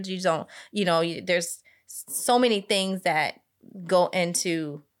afterwards. You don't, there's so many things that go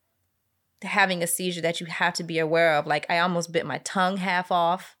into having a seizure that you have to be aware of. Like, I almost bit my tongue half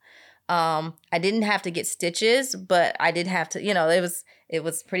off. I didn't have to get stitches, but I did have to, it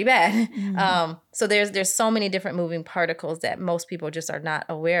was pretty bad. So there's so many different moving particles that most people just are not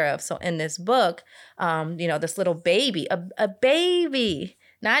aware of. So in this book, this little baby, a baby,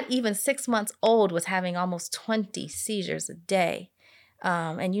 not even 6 months old, was having almost 20 seizures a day.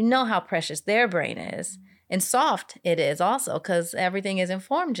 And you know how precious their brain is. And soft it is also, because everything is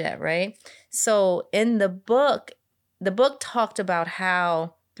informed yet, right? So in the book talked about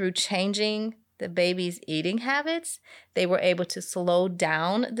how through changing the baby's eating habits, they were able to slow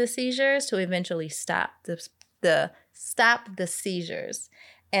down the seizures to eventually stop the seizures.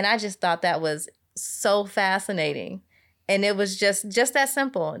 And I just thought that was so fascinating. And it was just that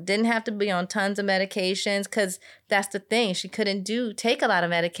simple. Didn't have to be on tons of medications, because that's the thing. She couldn't take a lot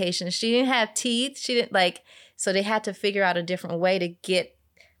of medications. She didn't have teeth. She didn't so they had to figure out a different way to get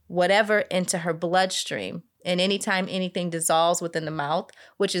whatever into her bloodstream. And anytime anything dissolves within the mouth,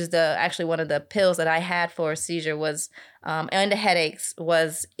 which is actually one of the pills that I had for a seizure was, and the headaches,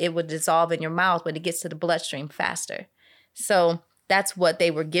 was it would dissolve in your mouth, but it gets to the bloodstream faster. So that's what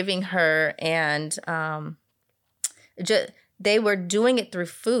they were giving her. And they were doing it through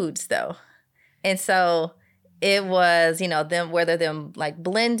foods though. And so it was, them like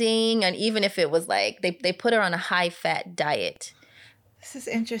blending, and even if it was like they put her on a high fat diet. This is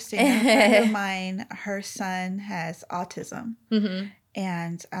interesting. A friend of mine, her son has autism, mm-hmm.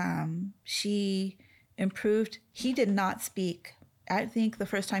 and she improved. He did not speak. I think the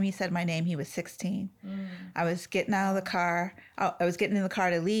first time he said my name, he was 16. I was getting out of the car. I was getting in the car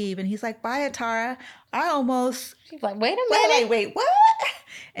to leave, and he's like, "Bye, Atara." She's like, "Wait a minute. Wait, what?"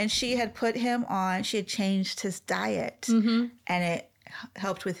 And she had put him on. She had changed his diet, mm-hmm. and it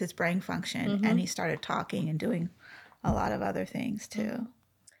helped with his brain function, mm-hmm. and he started talking and doing a lot of other things too.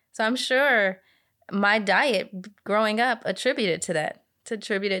 So I'm sure my diet growing up attributed to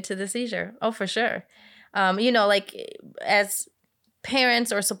the seizure. Oh, for sure. Like as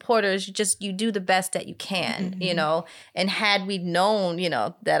parents or supporters, you do the best that you can, mm-hmm. And had we known,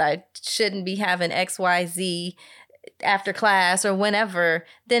 that I shouldn't be having XYZ after class or whenever,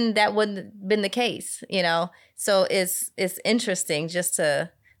 then that wouldn't have been the case, So it's interesting just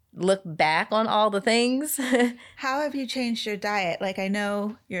to look back on all the things. How have you changed your diet? Like, I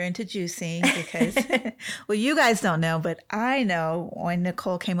know you're into juicing because, well, you guys don't know, but I know when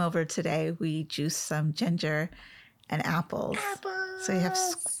Nichole came over today, we juiced some ginger and apples. So you have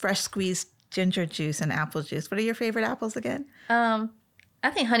fresh squeezed ginger juice and apple juice. What are your favorite apples again? I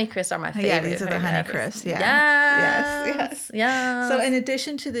think Honeycrisp are my favorite. Yeah, these are the Honeycrisp. Yeah. Yes. So in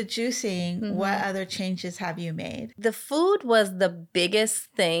addition to the juicing, mm-hmm. what other changes have you made? The food was the biggest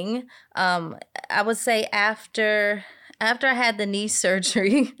thing. I would say after I had the knee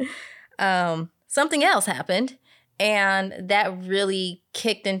surgery, something else happened, and that really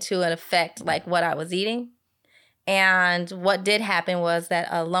kicked into an effect like what I was eating. And what did happen was that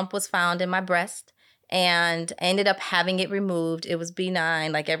a lump was found in my breast, and ended up having it removed. It was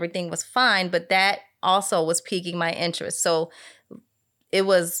benign, like everything was fine, but that also was piquing my interest. So it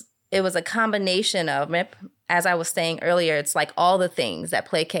was a combination of, as I was saying earlier, it's like all the things that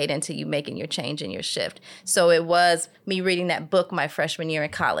placate into you making your change and your shift. So it was me reading that book my freshman year in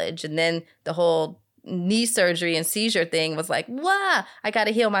college, and then the whole knee surgery and seizure thing was like, wow, I got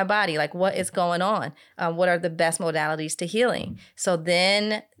to heal my body. Like, what is going on? What are the best modalities to healing? So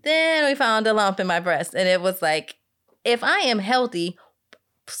then we found a lump in my breast, and it was like, if I am healthy,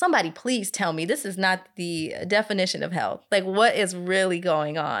 somebody please tell me this is not the definition of health. Like, what is really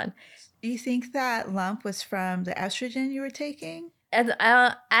going on? Do you think that lump was from the estrogen you were taking? And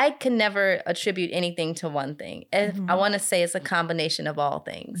I can never attribute anything to one thing. Mm-hmm. I want to say it's a combination of all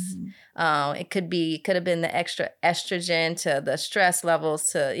things. Mm-hmm. It could have been the extra estrogen to the stress levels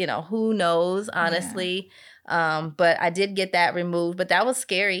to, who knows, honestly. Yeah. But I did get that removed. But that was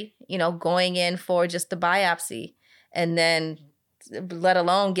scary, going in for just the biopsy, and then let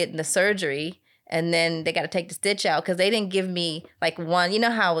alone getting the surgery. And then they got to take the stitch out because they didn't give me like one. You know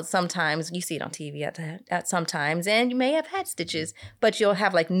how sometimes you see it on TV at sometimes, and you may have had stitches, but you'll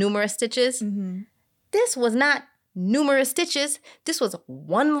have like numerous stitches. Mm-hmm. This was not numerous stitches. This was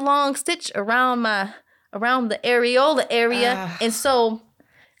one long stitch around the areola area. And so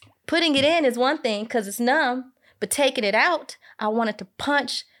putting it in is one thing because it's numb, but taking it out, I wanted to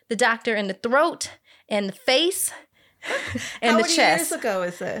punch the doctor in the throat and the face. And the chest. How many years ago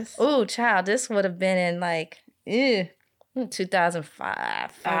is this? Oh, child, this would have been in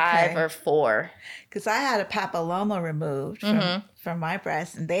 2005 or 4. Because I had a papilloma removed from my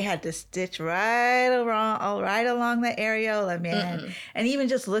breast, and they had to stitch right along the areola, man. Mm-hmm. And even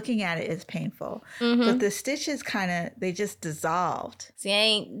just looking at it is painful. Mm-hmm. But the stitches they just dissolved. See,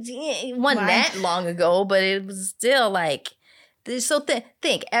 it wasn't that long ago, but it was still like. So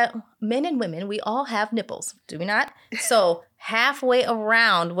think, men and women, we all have nipples, do we not? So halfway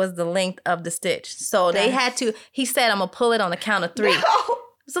around was the length of the stitch. So they had to, he said, I'm going to pull it on the count of 3. No.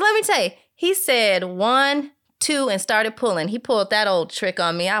 So let me tell you, he said 1, 2, and started pulling. He pulled that old trick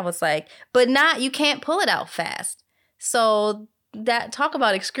on me. I was like, but you can't pull it out fast. So that, talk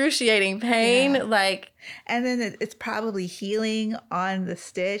about excruciating pain, and then it's probably healing on the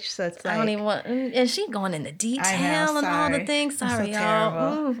stitch, so it's like I don't even want. And she going into detail and all the things. Sorry,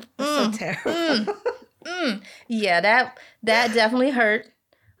 y'all. So terrible. Yeah, that definitely hurt.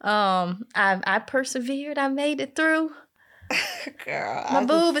 I persevered. I made it through. Girl, my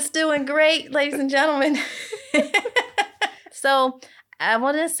boob is doing great, ladies and gentlemen. So. I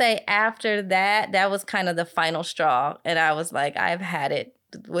want to say after that was kind of the final straw. And I was like, I've had it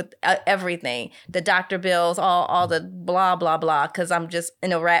with everything. The doctor bills, all the blah, blah, blah, because I'm just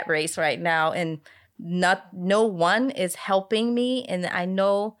in a rat race right now. And no one is helping me. And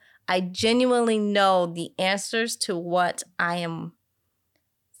I genuinely know the answers to what I am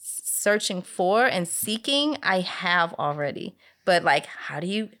searching for and seeking, I have already. But like, how do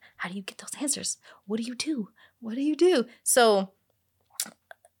you get those answers? What do you do? What do you do? So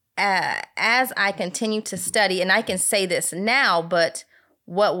as I continue to study, and I can say this now, but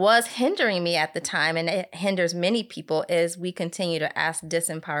what was hindering me at the time, and it hinders many people, is we continue to ask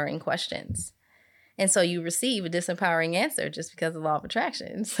disempowering questions. And so you receive a disempowering answer just because of the law of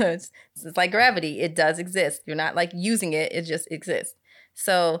attraction. So it's like gravity. It does exist. You're not like using it. It just exists.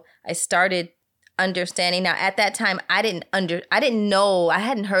 So I started understanding. Now, at that time, I didn't know, I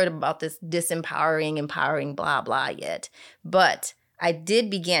hadn't heard about this empowering, blah, blah yet. But I did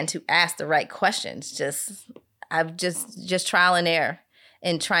begin to ask the right questions. Just trial and error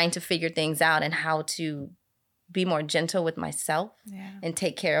and trying to figure things out and how to be more gentle with myself and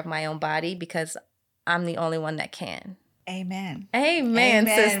take care of my own body, because I'm the only one that can. Amen. Amen,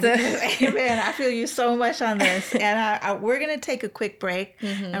 sister. Amen. I feel you so much on this. And we're going to take a quick break,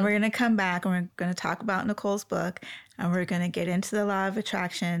 and we're going to come back, and we're going to talk about Nichole's book, and we're going to get into the law of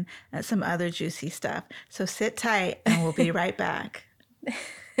attraction and some other juicy stuff. So sit tight, and we'll be right back.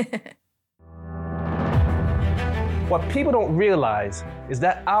 What people don't realize is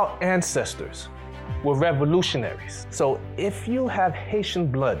that our ancestors were revolutionaries. So if you have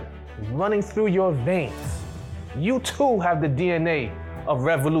Haitian blood running through your veins, you too have the DNA of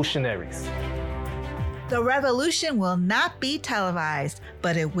revolutionaries. The revolution will not be televised,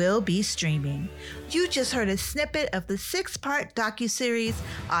 but it will be streaming. You just heard a snippet of the 6-part docuseries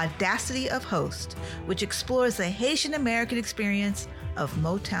Audacity of Host, which explores the Haitian American experience of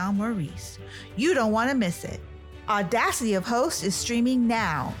Motown Maurice. You don't want to miss it. Audacity of Host is streaming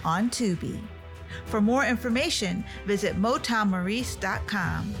now on Tubi. For more information, visit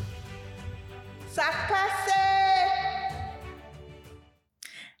MotownMaurice.com.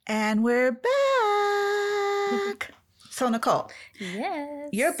 And we're back. So Nichole, Yes.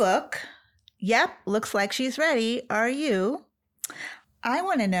 Your book, looks like she's ready. Are you? I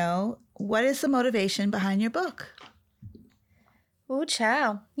want to know, what is the motivation behind your book? Ooh,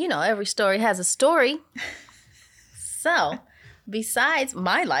 child. You know, every story has a story. So, besides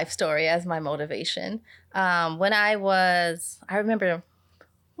my life story as my motivation, when I remember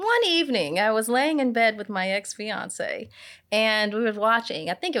one evening, I was laying in bed with my ex-fiance, and we were watching,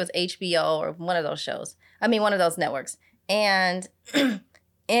 I think it was HBO or one of those networks. And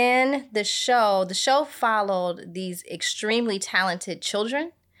in the show followed these extremely talented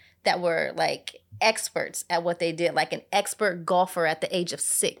children that were like experts at what they did, like an expert golfer at the age of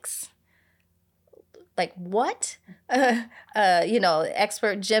 6. Like what?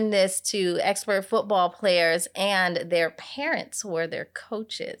 Expert gymnasts to expert football players, and their parents were their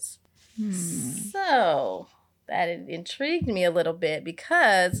coaches. So that intrigued me a little bit,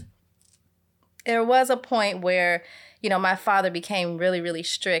 because there was a point where, my father became really, really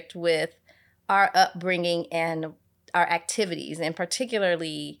strict with our upbringing and our activities, and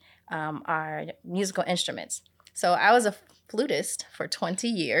particularly our musical instruments. So I was a flutist for 20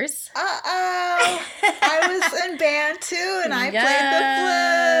 years. I was in band too, and I played the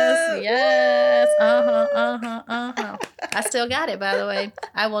flute. Yes. I still got it, by the way.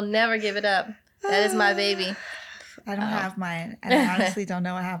 I will never give it up. That is my baby. I don't have mine. I honestly don't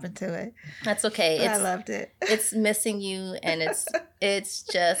know what happened to it. That's okay. I loved it. It's missing you, and it's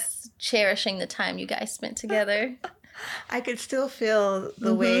just cherishing the time you guys spent together. I could still feel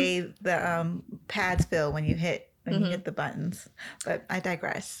the way the pads feel when you hit the buttons. But I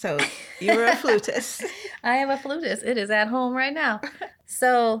digress. So you were a flutist. I am a flutist. It is at home right now.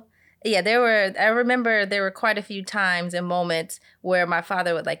 So yeah, I remember there were quite a few times and moments where my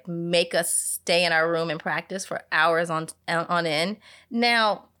father would like make us stay in our room and practice for hours on end.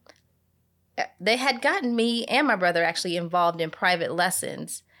 Now, they had gotten me and my brother actually involved in private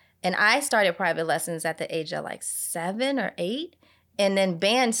lessons. And I started private lessons at the age of like 7 or 8. And then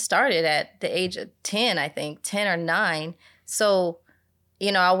band started at the age of 10, I think, 10 or 9. So,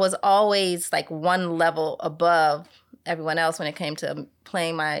 I was always like one level above everyone else when it came to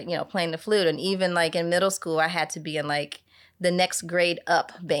playing playing the flute. And even like in middle school, I had to be in like the next grade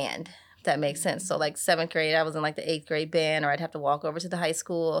up band, if that makes sense. So like 7th grade, I was in like the 8th grade band, or I'd have to walk over to the high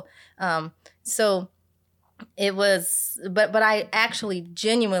school. So it was, but I actually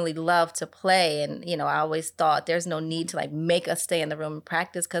genuinely love to play. And, I always thought there's no need to like make us stay in the room and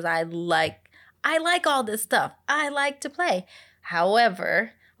practice, because I like all this stuff. I like to play.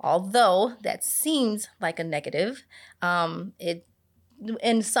 However, although that seems like a negative, it,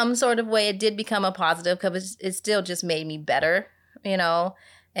 in some sort of way, it did become a positive, because it still just made me better,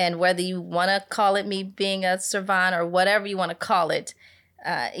 and whether you want to call it me being a savant or whatever you want to call it,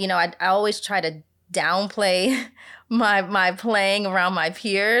 I always try to downplay my playing around my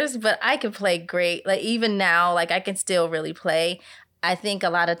peers, but I can play great. Like even now, like I can still really play. I think a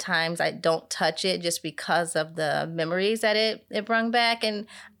lot of times I don't touch it just because of the memories that it brought back. And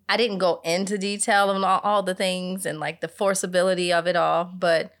I didn't go into detail on all the things and like the forceability of it all.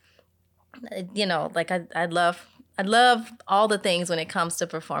 But, you know, like I love all the things when it comes to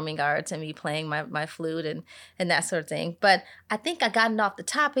performing arts and me playing my flute and that sort of thing. But I think I gotten off the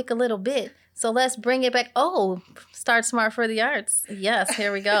topic a little bit. So let's bring it back. Oh, Start Smart for the Arts. Yes,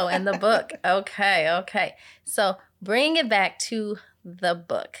 here we go. In the book. Okay. So bring it back to the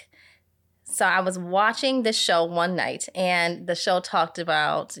book. So I was watching the show one night, and the show talked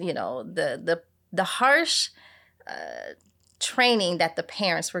about, you know, the harsh training that the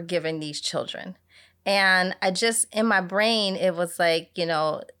parents were giving these children. And I just, in my brain, it was like, you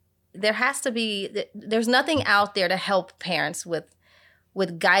know, there's nothing out there to help parents with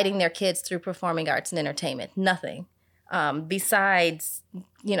guiding their kids through performing arts and entertainment. Nothing. Besides,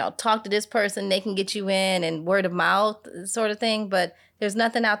 you know, talk to this person, they can get you in, and word of mouth sort of thing. But there's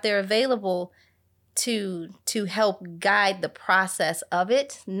nothing out there available to help guide the process of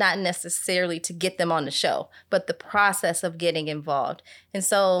it, not necessarily to get them on the show, but the process of getting involved. And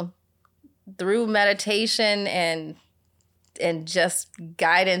so through meditation and just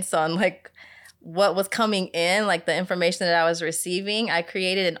guidance on like what was coming in, like the information that I was receiving, I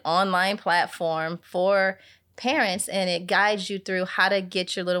created an online platform for parents, and it guides you through how to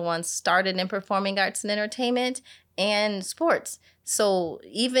get your little ones started in performing arts and entertainment and sports. So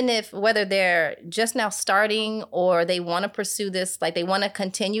even if whether they're just now starting or they want to pursue this, like they want to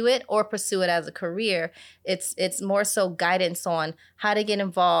continue it or pursue it as a career, it's more so guidance on how to get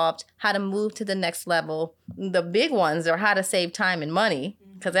involved, how to move to the next level. The big ones are how to save time and money,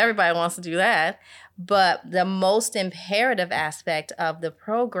 because everybody wants to do that. But the most imperative aspect of the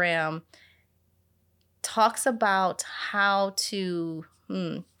program talks about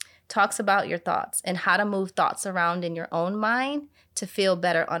talks about your thoughts and how to move thoughts around in your own mind to feel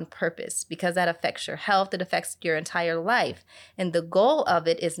better on purpose, because that affects your health. It affects your entire life. And the goal of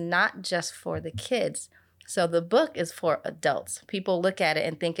it is not just for the kids. So the book is for adults. People look at it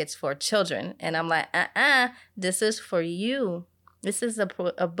and think it's for children. And I'm like, this is for you. This is a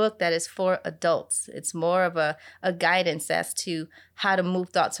book that is for adults. It's more of a guidance as to how to move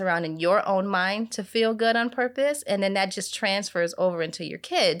thoughts around in your own mind to feel good on purpose. And then that just transfers over into your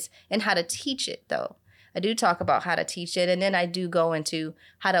kids and how to teach it, though. I do talk about how to teach it, and then I do go into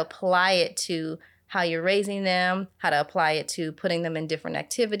how to apply it to how you're raising them, how to apply it to putting them in different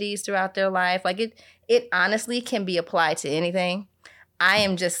activities throughout their life. Like it honestly can be applied to anything. I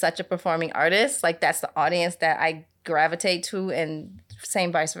am just such a performing artist. Like that's the audience that I gravitate to, and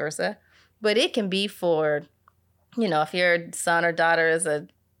same vice versa. But it can be for, you know, if your son or daughter is a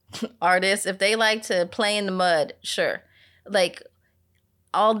artist, if they like to play in the mud, sure. Like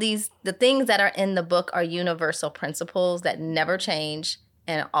the things that are in the book are universal principles that never change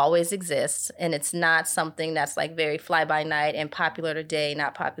and always exist. And it's not something that's like very fly by night and popular today,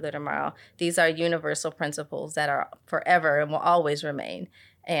 not popular tomorrow. These are universal principles that are forever and will always remain.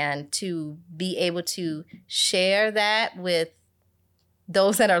 And to be able to share that with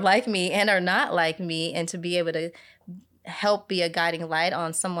those that are like me and are not like me, and to be able to help be a guiding light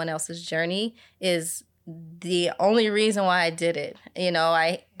on someone else's journey is the only reason why I did it. You know,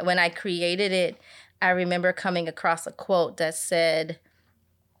 when I created it, I remember coming across a quote that said,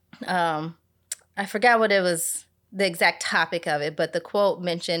 I forgot what it was, the exact topic of it, but the quote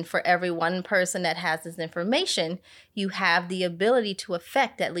mentioned, for every one person that has this information, you have the ability to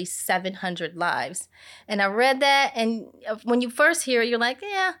affect at least 700 lives. And I read that, and when you first hear it, you're like,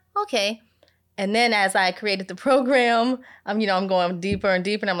 yeah, okay. And then as I created the program, I'm going deeper and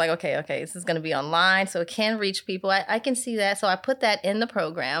deeper, and I'm like, okay, this is going to be online, so it can reach people. I can see that, so I put that in the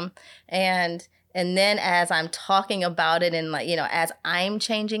program, and then as I'm talking about it, and as I'm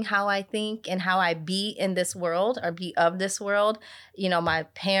changing how I think and how I be in this world or be of this world, my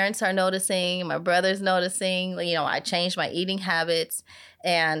parents are noticing, my brother's noticing, I changed my eating habits.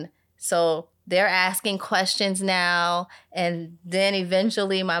 And so they're asking questions now. And then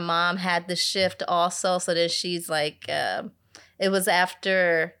eventually my mom had the shift also. So then she's like, it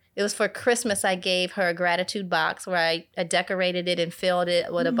was for Christmas. I gave her a gratitude box where I decorated it and filled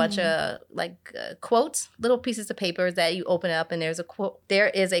it with a bunch of quotes, little pieces of paper that you open up, and there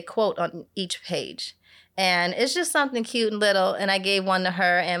is a quote on each page. And it's just something cute and little. And I gave one to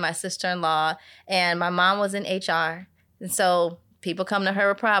her and my sister-in-law, and my mom was in HR. And so people come to her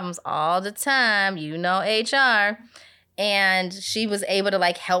with problems all the time, HR. And she was able to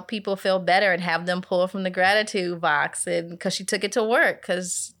help people feel better and have them pull from the gratitude box, and because she took it to work,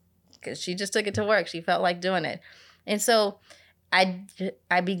 because because she just took it to work. She felt like doing it. And so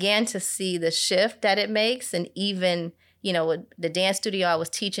I began to see the shift that it makes. And even, you know, with the dance studio, I was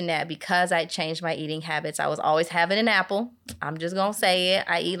teaching that because I changed my eating habits. I was always having an apple. I'm just going to say it.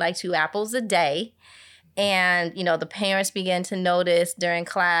 I eat like 2 apples a day. And, you know, the parents began to notice during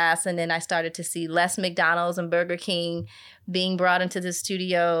class. And then I started to see less McDonald's and Burger King being brought into the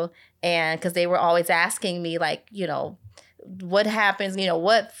studio. And because they were always asking me, like, you know, what happens, you know,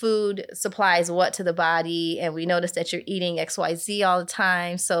 what food supplies what to the body. And we noticed that you're eating XYZ all the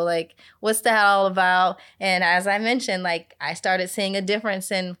time. So, like, what's that all about? And as I mentioned, like, I started seeing a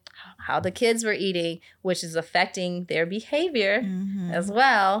difference in how the kids were eating, which is affecting their behavior as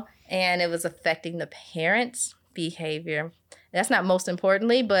well. And it was affecting the parents' behavior. That's not most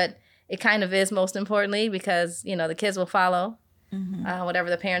importantly, but it kind of is most importantly because, you know, the kids will follow whatever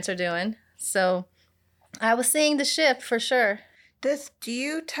the parents are doing. So I was seeing the shift for sure. Do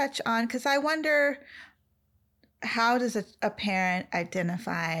you touch on, because I wonder, how does a parent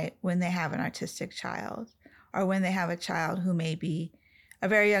identify when they have an artistic child or when they have a child who may be, a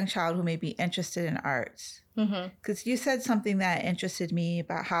very young child who may be interested in arts? Because you said something that interested me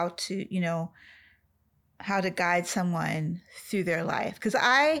about how to, you know, how to guide someone through their life. Because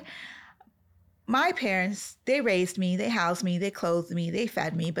my parents, they raised me, they housed me, they clothed me, they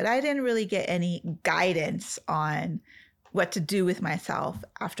fed me, but I didn't really get any guidance on what to do with myself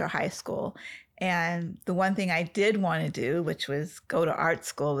after high school. And the one thing I did want to do, which was go to art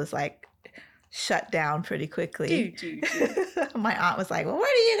school, was like shut down pretty quickly. My aunt was like, well, what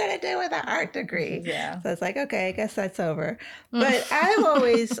are you going to do with an art degree? Yeah. So I was like, okay, I guess that's over. But I've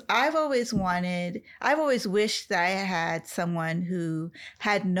always wished that I had someone who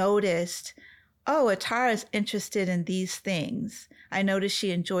had noticed, oh, Atara's interested in these things. I noticed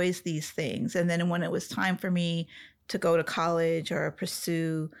she enjoys these things. And then when it was time for me to go to college or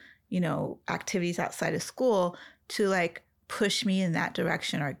pursue, you know, activities outside of school, to like push me in that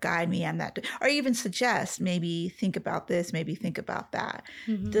direction or guide me in that, or even suggest, maybe think about this, maybe think about that.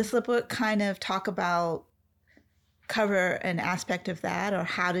 Does the book kind of cover an aspect of that, or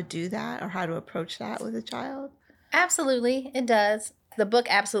how to do that, or how to approach that with a child? Absolutely, it does. The book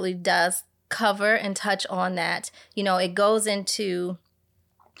absolutely does cover and touch on that. You know, it goes into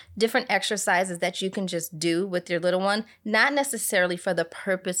different exercises that you can just do with your little one, not necessarily for the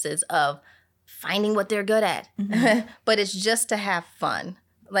purposes of finding what they're good at, but it's just to have fun.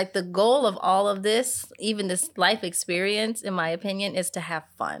 Like, the goal of all of this, even this life experience, in my opinion, is to have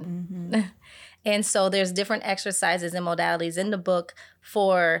fun. And so there's different exercises and modalities in the book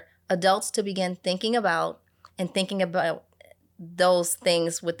for adults to begin thinking about those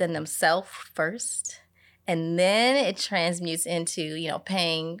things within themselves first. And then it transmutes into, you know,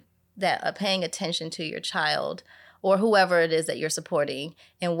 paying attention to your child or whoever it is that you're supporting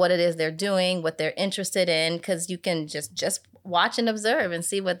and what it is they're doing, what they're interested in, because you can just watch and observe and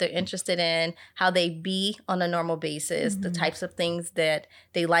see what they're interested in, how they be on a normal basis, the types of things that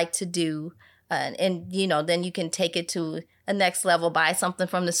they like to do. And, you know, then you can take it to a next level, buy something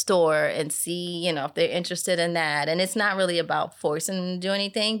from the store and see, you know, if they're interested in that. And it's not really about forcing them to do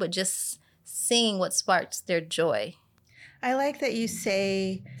anything, but just seeing what sparks their joy. I like that you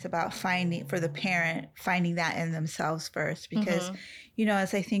say it's about finding that in themselves first, because, you know,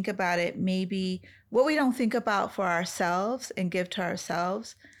 as I think about it, maybe what we don't think about for ourselves and give to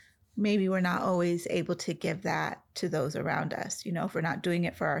ourselves, maybe we're not always able to give that to those around us. You know, if we're not doing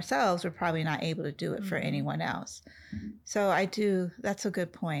it for ourselves, we're probably not able to do it for anyone else. So that's a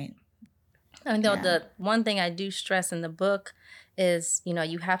good point. I know the one thing I do stress in the book is, you know,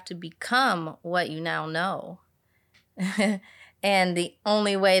 you have to become what you now know. And the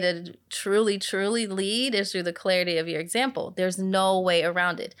only way to truly, truly lead is through the clarity of your example. There's no way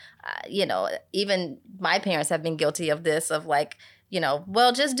around it. You know, even my parents have been guilty of this, of like, you know,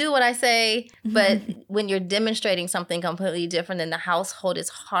 well, just do what I say. But when you're demonstrating something completely different in the household, it's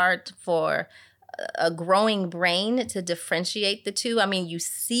hard for a growing brain to differentiate the two. I mean, you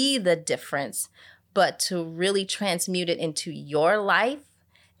see the difference, but to really transmute it into your life,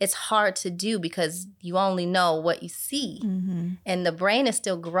 it's hard to do because you only know what you see. And the brain is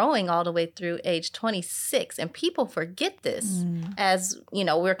still growing all the way through age 26. And people forget this. As, you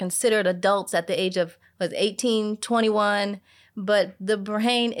know, we're considered adults at the age of 18, 21, but the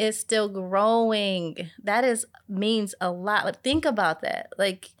brain is still growing. That means a lot. Like, think about that.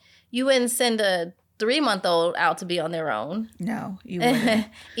 Like, you wouldn't send a 3-month-old out to be on their own. No, you wouldn't.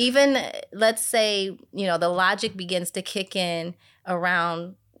 Even, let's say, you know, the logic begins to kick in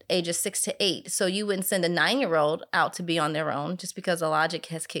around ages 6 to 8. So you wouldn't send a 9-year-old out to be on their own just because the logic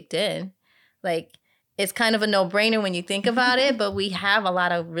has kicked in. Like, it's kind of a no-brainer when you think about it, but we have a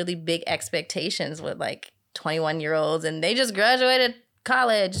lot of really big expectations with like 21-year-olds, and they just graduated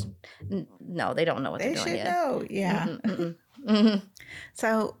college. No, they don't know what they're doing yet. They should know, yeah.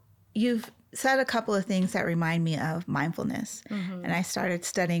 So you've said a couple of things that remind me of mindfulness. And I started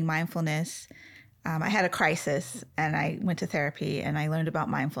studying mindfulness. I had a crisis, and I went to therapy, and I learned about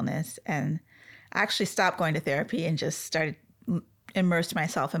mindfulness. And I actually stopped going to therapy and just started immersed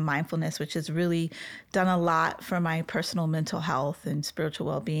myself in mindfulness, which has really done a lot for my personal mental health and spiritual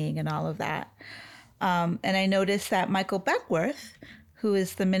well-being and all of that. And I noticed that Michael Beckworth, who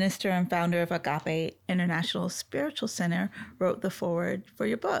is the minister and founder of Agape International Spiritual Center, wrote the foreword for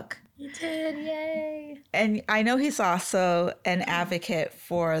your book. He did, yay. And I know he's also an advocate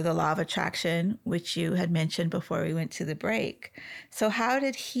for the law of attraction, which you had mentioned before we went to the break. So how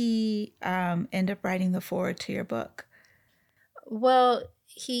did he end up writing the foreword to your book? Well,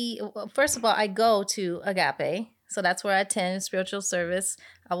 first of all, I go to Agape. So that's where I attend spiritual service.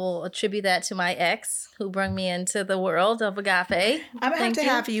 I will attribute that to my ex who brought me into the world of Agape. I'm going to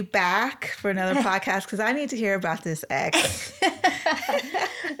have you back for another podcast because I need to hear about this ex.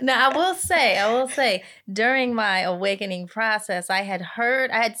 Now, I will say, during my awakening process, I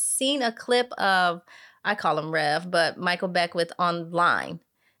had seen a clip of, I call him Rev, but Michael Beckwith online.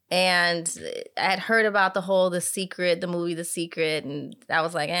 And I had heard about the movie The Secret, and I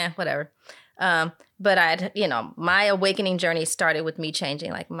was like, whatever. But my awakening journey started with me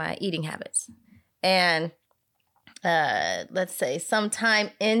changing like my eating habits. And let's say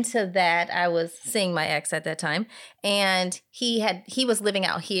sometime into that, I was seeing my ex at that time, and he was living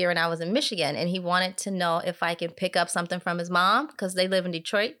out here and I was in Michigan, and he wanted to know if I could pick up something from his mom because they live in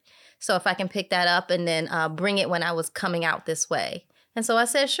Detroit. So if I can pick that up and then bring it when I was coming out this way. And so I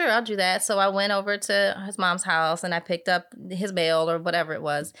said, sure, I'll do that. So I went over to his mom's house and I picked up his mail or whatever it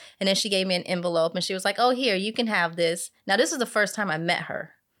was. And then she gave me an envelope and she was like, oh, here, you can have this. Now, this is the first time I met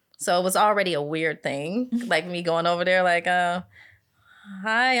her. So it was already a weird thing, like me going over there like,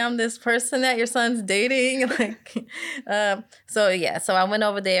 hi, I'm this person that your son's dating. So I went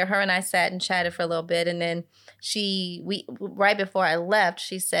over there. Her and I sat and chatted for a little bit. And then right before I left,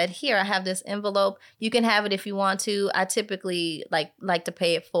 she said, here, I have this envelope. You can have it if you want to. I typically like to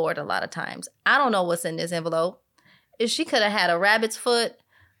pay it forward a lot of times. I don't know what's in this envelope. She could have had a rabbit's foot,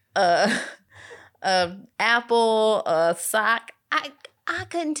 a apple, a sock. I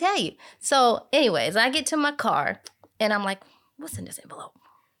couldn't tell you. So anyways, I get to my car and I'm like, what's in this envelope?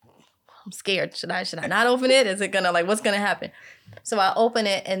 I'm scared. Should I not open it? Is it gonna what's gonna happen? So I open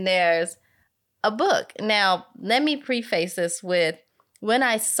it and there's a book. Now, let me preface this with when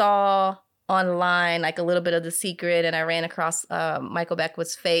I saw online like a little bit of The Secret and I ran across Michael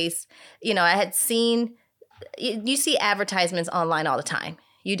Beckwith's face, I had seen, you see advertisements online all the time.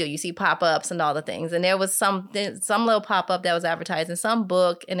 You do. You see pop-ups and all the things. And there was some little pop-up that was advertising some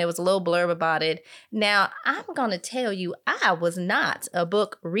book, and there was a little blurb about it. Now, I'm going to tell you, I was not a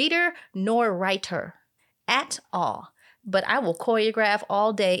book reader nor writer at all. But I will choreograph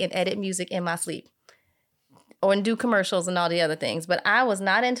all day and edit music in my sleep and do commercials and all the other things. But I was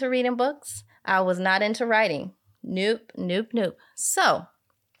not into reading books. I was not into writing. Nope. So,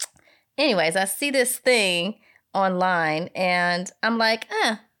 anyways, I see this thing online and I'm like,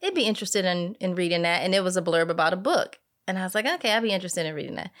 it'd be interested in reading that. And it was a blurb about a book. And I was like, okay, I'd be interested in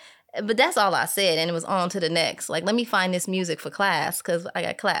reading that. But that's all I said. And it was on to the next. Like, let me find this music for class because I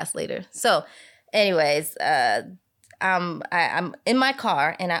got class later. So anyways, I'm in my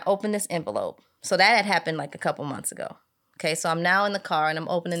car and I open this envelope. So that had happened like a couple months ago. Okay, so I'm now in the car and I'm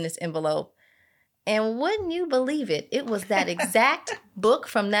opening this envelope. And wouldn't you believe it? It was that exact book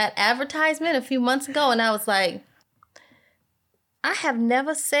from that advertisement a few months ago. And I was like, I have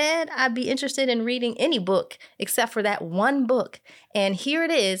never said I'd be interested in reading any book except for that one book. And here it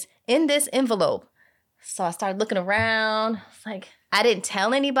is in this envelope. So I started looking around. It's like, I didn't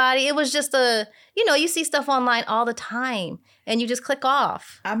tell anybody. It was just you see stuff online all the time and you just click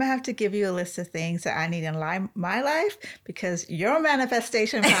off. I'm going to have to give you a list of things that I need in my life because your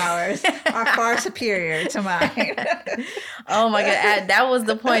manifestation powers are far superior to mine. Oh my God. That was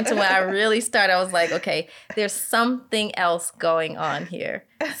the point to when I really started. I was like, okay, there's something else going on here.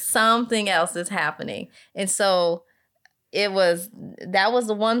 Something else is happening. And so that was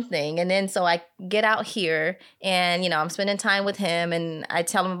the one thing. And then so I get out here and, I'm spending time with him and I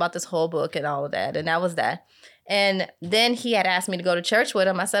tell him about this whole book and all of that. And that was that. And then he had asked me to go to church with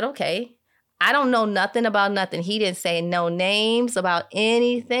him. I said, okay, I don't know nothing about nothing. He didn't say no names about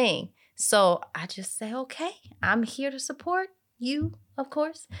anything. So I just say, okay, I'm here to support you, of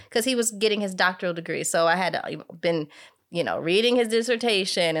course, because he was getting his doctoral degree. So I had been reading his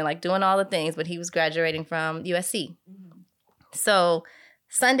dissertation and like doing all the things, but he was graduating from USC. Mm-hmm. So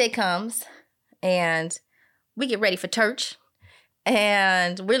Sunday comes and we get ready for church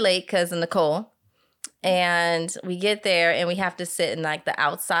and we're late because of Nichole. And we get there and we have to sit in like the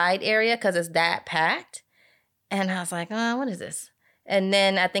outside area because it's that packed. And I was like, oh, what is this? And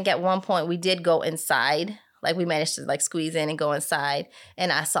then I think at one point we did go inside. Like we managed to like squeeze in and go inside.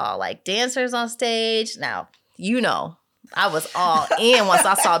 And I saw like dancers on stage. Now, I was all in once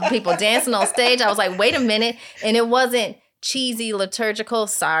I saw people dancing on stage. I was like, wait a minute. And it wasn't cheesy liturgical.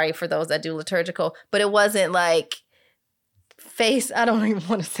 Sorry for those that do liturgical. But it wasn't like I don't even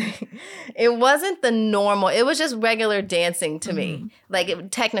want to say. It wasn't the normal. It was just regular dancing to me. Like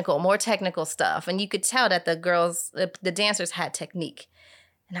more technical stuff. And you could tell that the dancers had technique.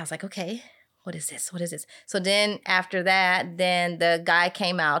 And I was like, okay, what is this? What is this? So then after that, then the guy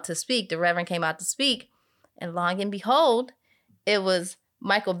came out to speak. The Reverend came out to speak. And long and behold, it was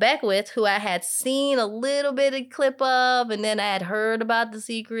Michael Beckwith, who I had seen a little bit of clip of, and then I had heard about The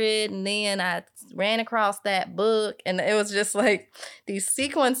Secret, and then I ran across that book, and it was just like these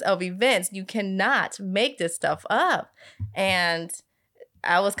sequence of events. You cannot make this stuff up. And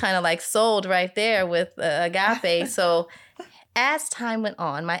I was kind of like sold right there with Agape. So as time went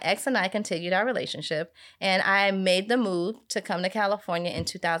on, my ex and I continued our relationship, and I made the move to come to California in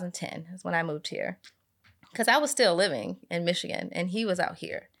 2010. That's when I moved here. Because I was still living in Michigan and he was out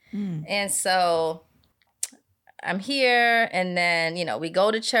here. And so I'm here and then, we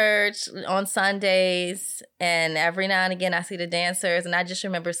go to church on Sundays and every now and again I see the dancers and I just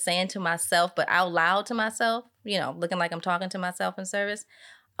remember saying to myself, but out loud to myself, looking like I'm talking to myself in service,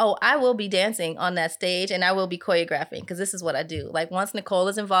 oh, I will be dancing on that stage and I will be choreographing because this is what I do. Like once Nichole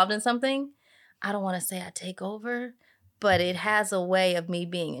is involved in something, I don't want to say I take over. But it has a way of me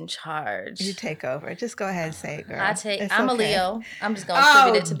being in charge. You take over. Just go ahead and say it, girl. I'm a Leo. I'm just going to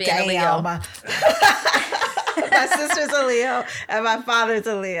attribute it to being a Leo. My sister's a Leo and my father's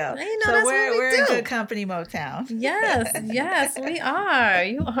a Leo. So we're in good company, Motown. Yes, we are.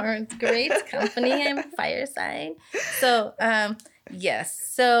 You are in great company and fireside. So, yes.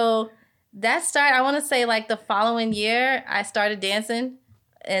 So that started, I want to say like the following year, I started dancing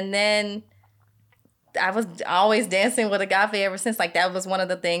and then I was always dancing with Agape ever since. Like that was one of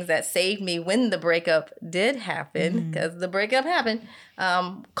the things that saved me when the breakup did happen, because the breakup happened.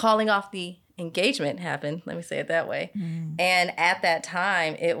 Calling off the engagement happened. Let me say it that way. And at that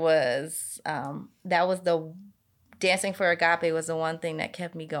time, it was that was the dancing for Agape was the one thing that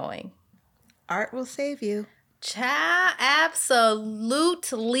kept me going. Art will save you. Child,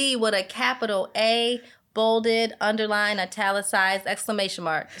 absolutely, with a capital A, bolded, underlined, italicized, exclamation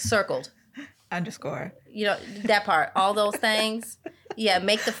mark, circled. Underscore. That part. All those things. Yeah,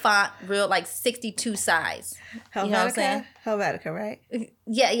 make the font real, like 62 size. Helvetica? You know what I'm saying? Helvetica, right?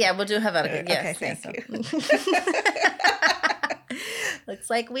 Yeah, we'll do Helvetica. Yes, okay, thank you. Looks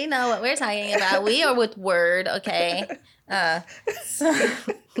like we know what we're talking about. We are with Word, okay? So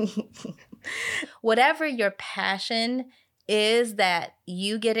whatever your passion is that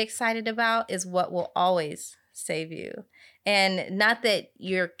you get excited about is what will always save you. And not that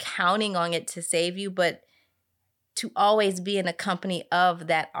you're counting on it to save you, but to always be in the company of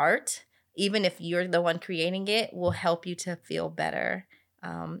that art, even if you're the one creating it, will help you to feel better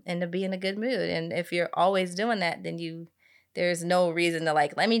and to be in a good mood. And if you're always doing that, then there's no reason to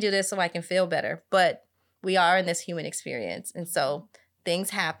like, let me do this so I can feel better. But we are in this human experience. And so things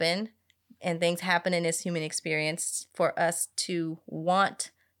happen in this human experience for us to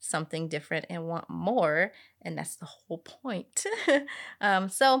want something different and want more. And that's the whole point.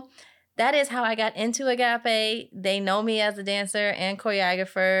 So that is how I got into Agape. They know me as a dancer and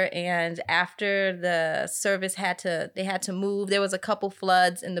choreographer. And after the service they had to move. There was a couple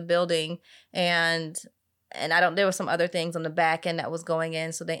floods in the building and there were some other things on the back end that was going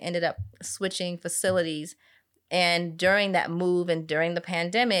in. So they ended up switching facilities. And during that move and during the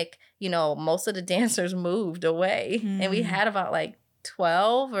pandemic, most of the dancers moved away. And we had about like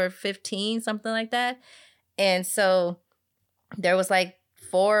 12 or 15, something like that. And so there was like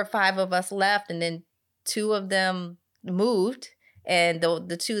 4 or 5 of us left, and then 2 of them moved, and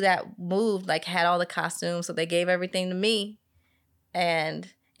the 2 that moved like had all the costumes, so they gave everything to me, and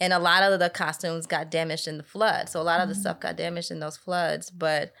a lot of the costumes got damaged in the flood. So a lot of the stuff got damaged in those floods,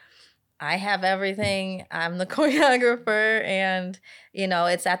 but I have everything. I'm the choreographer, and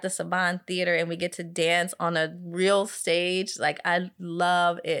it's at the Saban Theater, and we get to dance on a real stage. Like I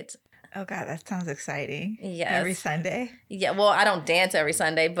love it. Oh, God, that sounds exciting. Yes. Every Sunday? Yeah, well, I don't dance every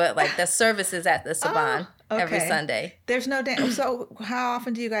Sunday, but like the services at the Saban every Sunday. There's no dance. So how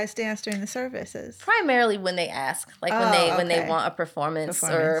often do you guys dance during the services? Primarily when they ask, like when they want a performance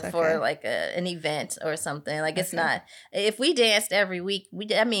or for like an event or something. Like it's not, if we danced every week,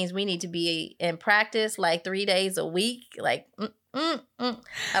 that means we need to be in practice like 3 days a week. Like, I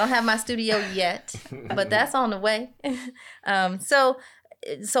don't have my studio yet, but that's on the way.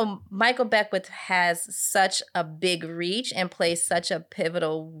 So Michael Beckwith has such a big reach and plays such a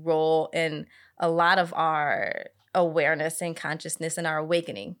pivotal role in a lot of our awareness and consciousness and our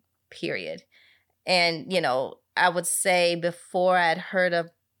awakening, period. And, I would say before I'd heard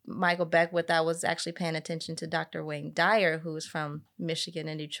of Michael Beckwith, I was actually paying attention to Dr. Wayne Dyer, who was from Michigan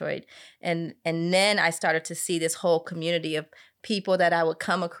and Detroit. And then I started to see this whole community of people that I would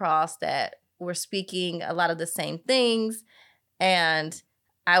come across that were speaking a lot of the same things. And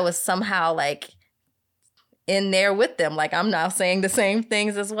I was somehow like in there with them. Like I'm now saying the same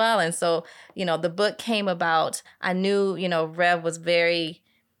things as well. And so, the book came about. I knew, Rev was very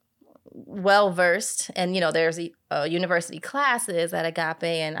well-versed and, there's university classes at Agape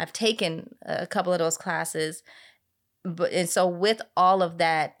and I've taken a couple of those classes. And so with all of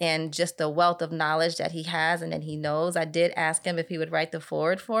that and just the wealth of knowledge that he has and that he knows, I did ask him if he would write the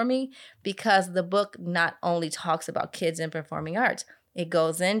foreword for me because the book not only talks about kids in performing arts, it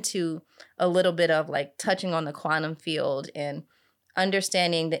goes into a little bit of like touching on the quantum field and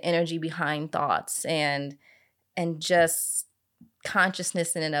understanding the energy behind thoughts and just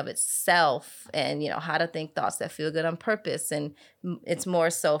consciousness in and of itself and, how to think thoughts that feel good on purpose. And it's more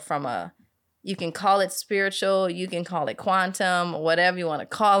so from you can call it spiritual, you can call it quantum, whatever you want to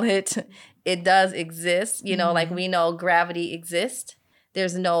call it. It does exist. Like we know gravity exists.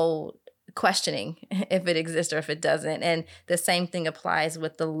 There's no questioning if it exists or if it doesn't. And the same thing applies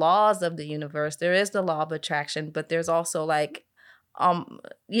with the laws of the universe. There is the law of attraction, but there's also like,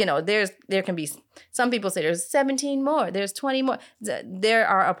 there can be, some people say there's 17 more, there's 20 more. There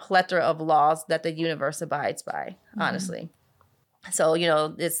are a plethora of laws that the universe abides by, honestly. So,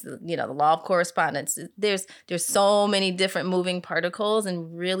 it's, the law of correspondence. There's so many different moving particles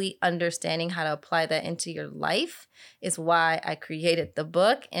and really understanding how to apply that into your life is why I created the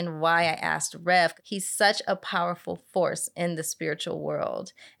book and why I asked Rev. He's such a powerful force in the spiritual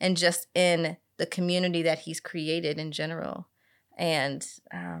world and just in the community that he's created in general. And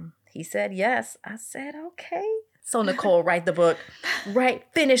he said, yes. I said, okay. So Nichole, write the book.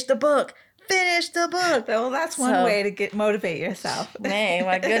 Finish the book. Finish the book. Well, that's one way to motivate yourself. Man,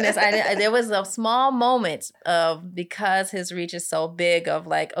 my goodness. There was a small moment of, because his reach is so big, of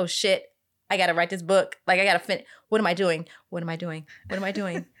like, oh shit, I got to write this book. Like I got to finish. What am I doing? What am I doing? What am I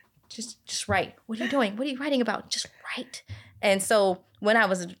doing? Just write. What are you doing? What are you writing about? Just write. And so when I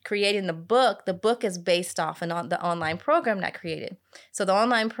was creating the book is based off on the online program that I created. So the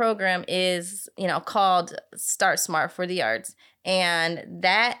online program is, called Start Smart for the Arts. And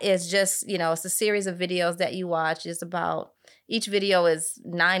that is just, it's a series of videos that you watch. Each video is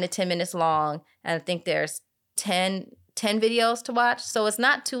 9 to 10 minutes long. And I think there's 10 videos to watch. So it's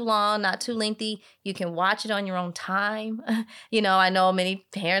not too long, not too lengthy. You can watch it on your own time. I know many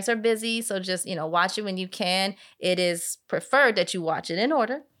parents are busy. So just, watch it when you can. It is preferred that you watch it in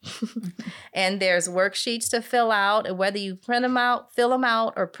order. And there's worksheets to fill out, whether you print them out, fill them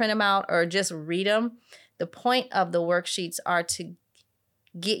out, or print them out, or just read them. The point of the worksheets are to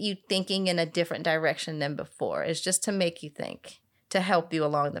get you thinking in a different direction than before. It's just to make you think, to help you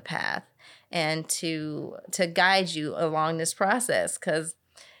along the path and to guide you along this process, because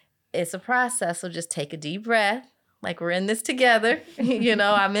it's a process. So just take a deep breath, like we're in this together.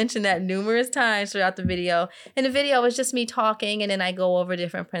 I mentioned that numerous times throughout the video. And the video is just me talking, and then I go over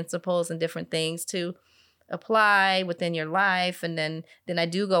different principles and different things to apply within your life. And then I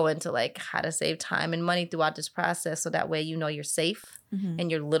do go into like how to save time and money throughout this process, so that way you're safe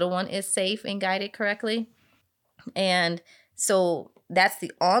and your little one is safe and guided correctly. And so that's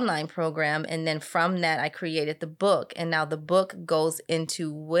the online program. And then from that, I created the book. And now the book goes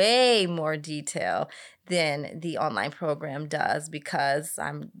into way more detail than the online program does, because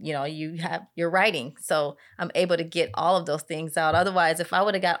you're writing. So I'm able to get all of those things out. Otherwise, if I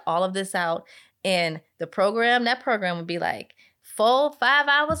would have got all of this out in the program, that program would be like 4-5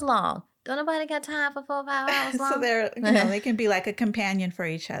 hours long. Don't nobody got time for 4-5 hours long. So they can be like a companion for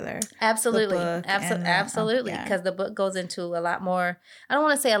each other. Absolutely. Absolutely. Because the book goes into a lot more, I don't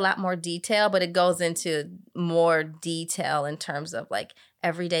want to say a lot more detail, but it goes into more detail in terms of like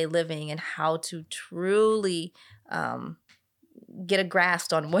everyday living and how to truly get a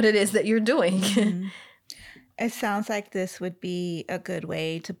grasp on what it is that you're doing. It sounds like this would be a good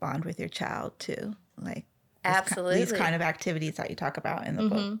way to bond with your child too. Like Absolutely. these kind of activities that you talk about in the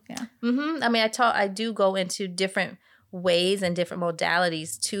book. Yeah. I mean, I do go into different ways and different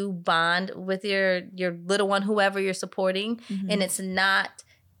modalities to bond with your little one, whoever you're supporting. And it's not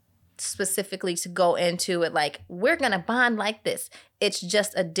specifically to go into it like, we're going to bond like this. It's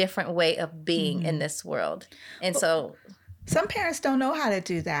just a different way of being in this world. And so some parents don't know how to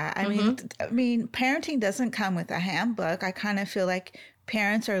do that. I mean, parenting doesn't come with a handbook. I kind of feel like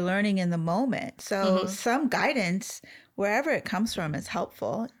parents are learning in the moment. So some guidance, wherever it comes from, is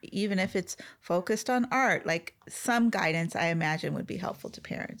helpful, even if it's focused on art. Like some guidance, I imagine, would be helpful to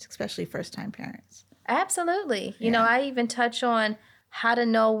parents, especially first-time parents. Absolutely. You know, I even touch on how to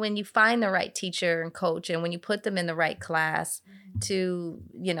know when you find the right teacher and coach and when you put them in the right class to,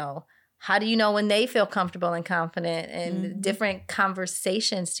 you know, how do you know when they feel comfortable and confident, and different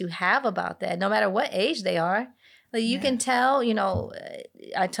conversations to have about that, no matter what age they are. Like you can tell, you know,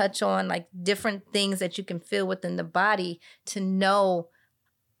 I touch on like different things that you can feel within the body to know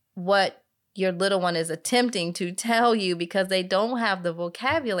what your little one is attempting to tell you, because they don't have the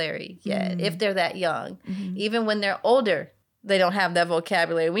vocabulary yet if they're that young. Even when they're older, they don't have that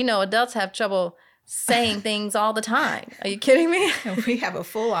vocabulary. We know adults have trouble saying things all the time. Are you kidding me? We have a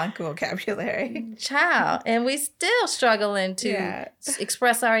full-on vocabulary. Child. And we still struggling to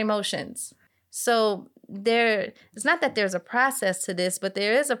express our emotions. So it's not that there's a process to this, but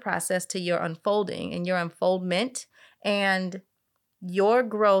there is a process to your unfolding and your unfoldment and your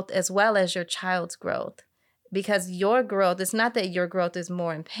growth as well as your child's growth. Because your growth, it's not that your growth is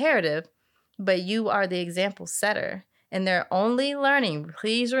more imperative, but you are the example setter. And they're only learning,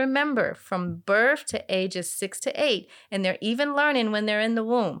 please remember, from birth to ages 6 to 8. And they're even learning when they're in the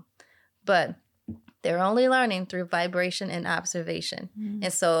womb. But they're only learning through vibration and observation.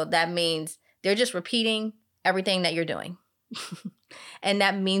 And so that means they're just repeating everything that you're doing. And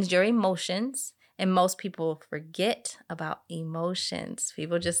that means your emotions. And most people forget about emotions.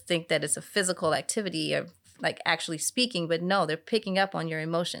 People just think that it's a physical activity of like actually speaking. But no, they're picking up on your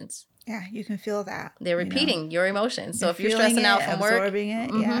emotions. Yeah, you can feel that. They're repeating your emotions. So You're if you're stressing out from work, absorbing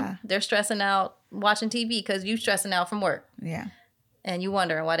it, they're stressing out watching TV because you're stressing out from work. Yeah. And you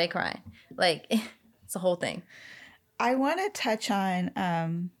wondering why they crying. Like, it's a whole thing. I want to touch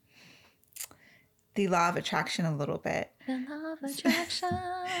on the law of attraction a little bit. The law of attraction.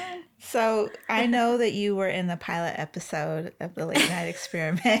 So I know that you were in the pilot episode of the Late Night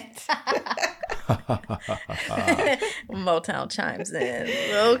Experiment. Motown chimes in.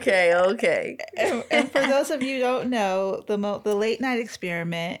 Okay. And for those of you who don't know, the Late Night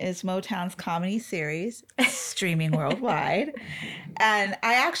Experiment is Motown's comedy series, streaming worldwide. And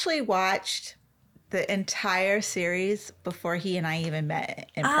I actually watched the entire series before he and I even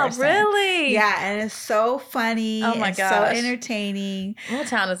met in person. Oh, really? Yeah, and it's so funny. Oh, my gosh. So entertaining.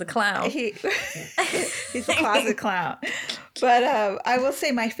 Motown is a clown. He's a closet clown. But I will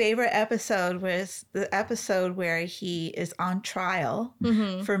say my favorite episode was the episode where he is on trial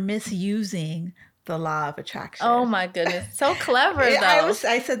for misusing the law of attraction. Oh my goodness. So clever, though.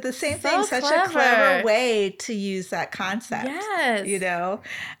 I said the same thing. Such a clever way to use that concept. Yes. You know?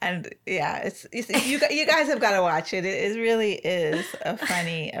 And yeah, it's you guys have got to watch it. It really is a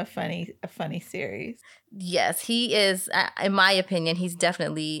funny series. Yes, he is, in my opinion, he's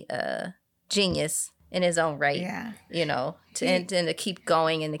definitely a genius in his own right. Yeah. You know, and to keep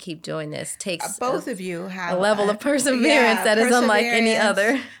going and to keep doing this takes both of you have a level of perseverance that is unlike any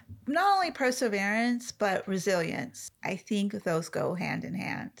other. Not only perseverance, but resilience. I think those go hand in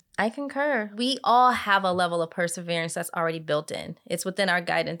hand. I concur. We all have a level of perseverance that's already built in. It's within our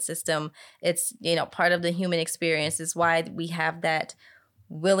guidance system. It's, you know, part of the human experience. Is why we have that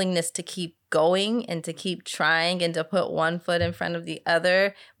willingness to keep going and to keep trying and to put one foot in front of the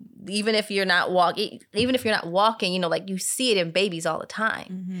other. Even if you're not walking, you know, like you see it in babies all the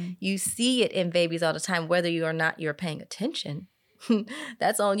time. You see it in babies all the time, whether you or not you're paying attention.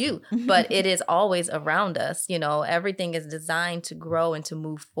 That's on you. But it is always around us. You know, everything is designed to grow and to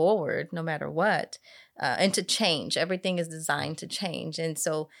move forward no matter what, and to change. Everything is designed to change. And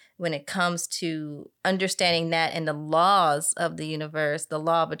so when it comes to understanding that and the laws of the universe, the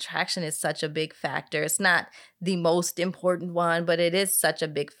law of attraction is such a big factor. It's not the most important one, but it is such a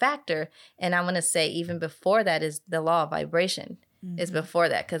big factor. And I want to say even before that is the law of vibration. Is before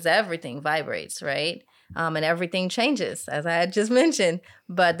that, because everything vibrates, right? And everything changes, as I had just mentioned.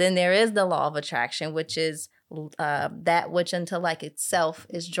 But then there is the law of attraction, which is that which unto like itself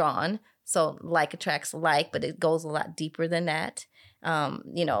is drawn. So like attracts like, but it goes a lot deeper than that.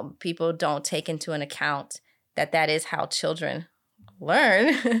 You know, people don't take into an account that is how children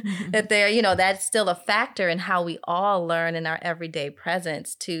learn that they're, you know, that's still a factor in how we all learn in our everyday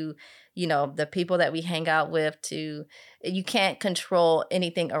presence to, you know, the people that we hang out with, to, you can't control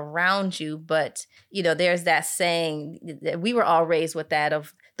anything around you, but, you know, there's that saying that we were all raised with that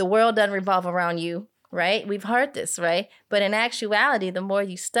of the world doesn't revolve around you, right? We've heard this, right? But in actuality, the more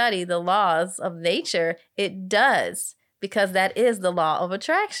you study the laws of nature, it does, because that is the law of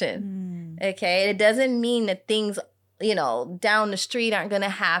attraction. Okay. It doesn't mean that things, you know, down the street aren't going to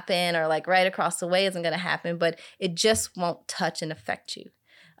happen, or like right across the way isn't going to happen, but it just won't touch and affect you.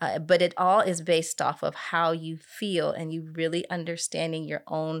 But it all is based off of how you feel and you really understanding your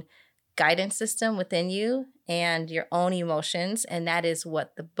own guidance system within you and your own emotions. And that is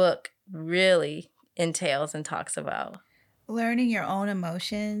what the book really entails and talks about. Learning your own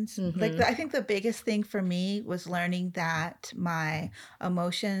emotions. Like, I think the biggest thing for me was learning that my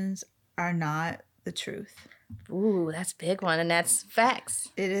emotions are not the truth. Ooh, that's a big one. And that's facts.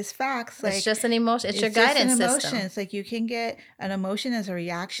 It is facts. Like, it's just an emotion. It's your guidance system. It's like you can get an emotion as a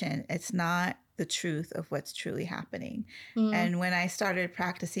reaction. It's not the truth of what's truly happening. And when I started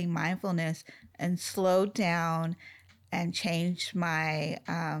practicing mindfulness and slowed down and changed my,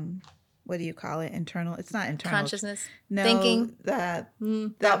 what do you call it? Internal. It's not internal. Consciousness. No, thinking. That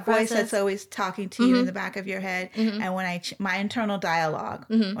voice that's always talking to you in the back of your head. And when my internal dialogue,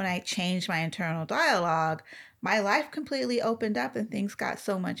 when I changed my internal dialogue, my life completely opened up and things got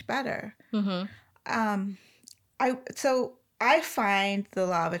so much better. I find the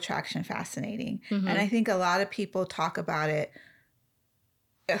law of attraction fascinating. And I think a lot of people talk about it.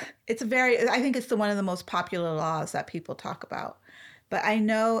 I think it's one of the most popular laws that people talk about. But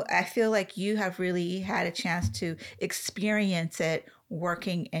I feel like you have really had a chance to experience it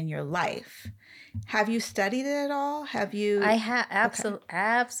working in your life. Have you studied it at all? Have you? I have,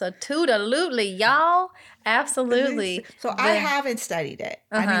 absolutely, y'all. Absolutely. So I haven't studied it.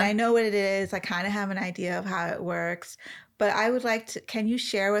 I mean, I know what it is. I kind of have an idea of how it works. But I would like to, can you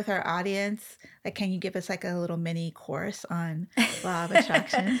share with our audience, like, can you give us like a little mini course on law of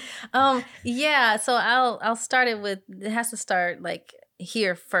attraction? Yeah. So I'll start it with, it has to start like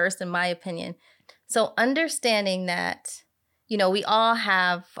here first, in my opinion. So understanding that, you know, we all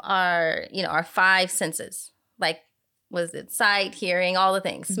have our, you know, our five senses, like, was it sight, hearing, all the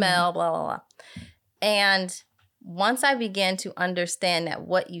things, smell, blah, blah, blah. And once I began to understand that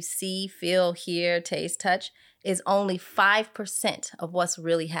what you see, feel, hear, taste, touch is only 5% of what's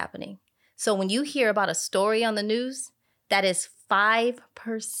really happening. So when you hear about a story on the news, that is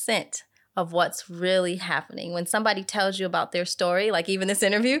 5% of what's really happening. When somebody tells you about their story, like even this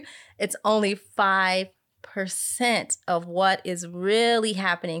interview, it's only 5% of what is really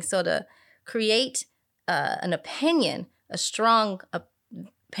happening. So to create an opinion, a strong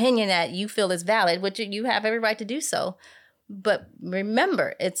opinion that you feel is valid, which you have every right to do so, but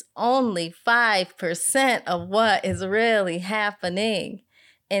remember, it's only 5% of what is really happening.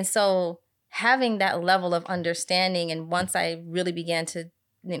 And so having that level of understanding, and once I really began to,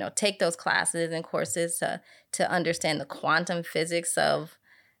 you know, take those classes and courses to understand the quantum physics of,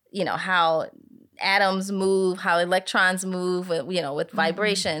 you know, how atoms move, how electrons move, you know, with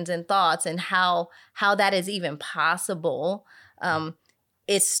vibrations and thoughts, and how that is even possible,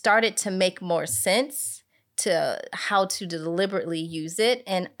 it started to make more sense to how to deliberately use it,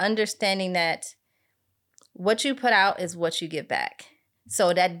 and understanding that what you put out is what you get back.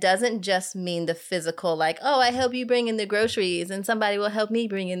 So that doesn't just mean the physical, like, oh, I help you bring in the groceries and somebody will help me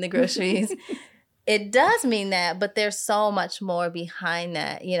bring in the groceries. It does mean that, but there's so much more behind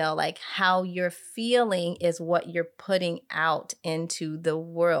that, you know, like how you're feeling is what you're putting out into the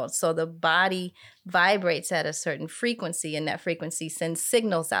world. So the body vibrates at a certain frequency, and that frequency sends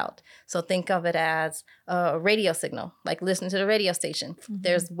signals out. So think of it as a radio signal, like listen to the radio station.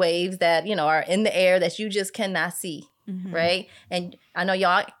 There's waves that, you know, are in the air that you just cannot see. Right. And I know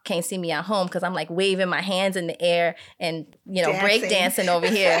y'all can't see me at home because I'm like waving my hands in the air and, you know, break dancing over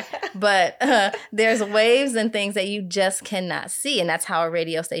here. But there's waves and things that you just cannot see. And that's how a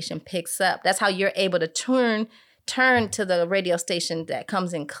radio station picks up. That's how you're able to turn to the radio station that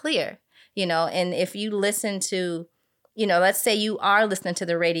comes in clear, you know. And if you listen to, you know, let's say you are listening to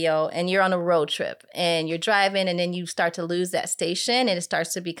the radio and you're on a road trip and you're driving, and then you start to lose that station and it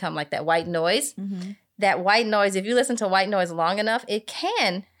starts to become like that white noise. That white noise, if you listen to white noise long enough, it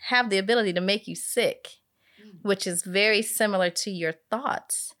can have the ability to make you sick, which is very similar to your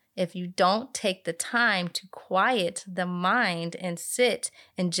thoughts. If you don't take the time to quiet the mind and sit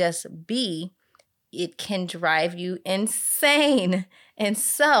and just be, it can drive you insane. And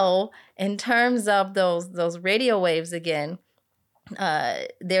so in terms of those radio waves again,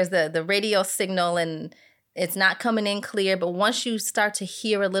 there's the radio signal, and It's not coming in clear, but once you start to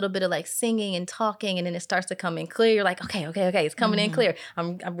hear a little bit of like singing and talking, and then it starts to come in clear, you're like, okay, it's coming in clear.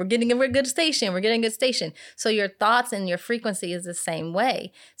 We're getting a good station. We're getting a good station. So your thoughts and your frequency is the same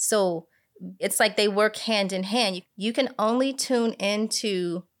way. So it's like they work hand in hand. You can only tune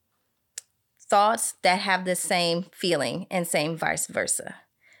into thoughts that have the same feeling and same vice versa.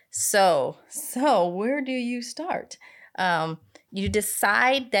 So where do you start? You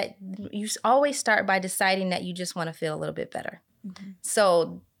decide that you always start by deciding that you just want to feel a little bit better.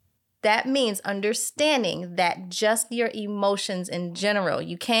 So that means understanding that just your emotions in general,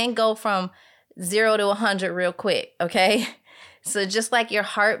 you can't go from 0 to 100 real quick, okay? So just like your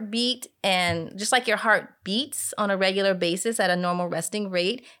heartbeat and just like your heart beats on a regular basis at a normal resting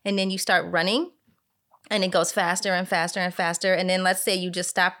rate, and then you start running, and it goes faster and faster and faster. And then let's say you just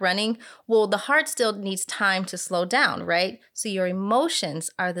stop running. Well, the heart still needs time to slow down, right? So your emotions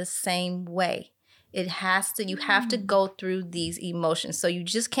are the same way. You have to go through these emotions. So you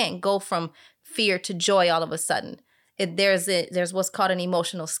just can't go from fear to joy all of a sudden. There's what's called an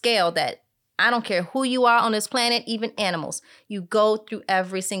emotional scale that I don't care who you are on this planet, even animals. You go through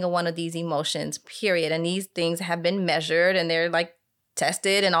every single one of these emotions, period. And these things have been measured, and they're like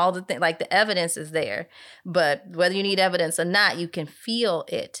tested, and all the things, like the evidence is there. But whether you need evidence or not, you can feel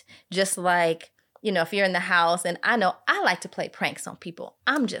it. Just like, if you're in the house, and I know I like to play pranks on people.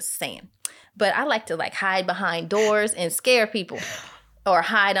 I'm just saying. But I like to like hide behind doors and scare people, or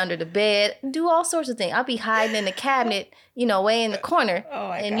hide under the bed, do all sorts of things. I'll be hiding in the cabinet, way in the corner,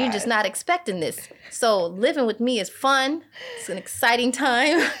 and you're just not expecting this. So living with me is fun. It's an exciting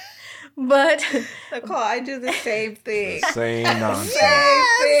time. But Nichole, I do the same thing. Same nonsense. Same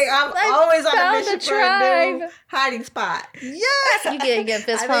thing. I'm always on a mission for a new hiding spot. Yes, you get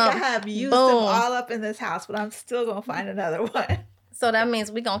fist pump. I think I have used them all up in this house, but I'm still gonna find another one. So that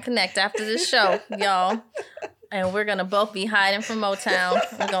means we're gonna connect after this show, y'all, and we're gonna both be hiding from Motown.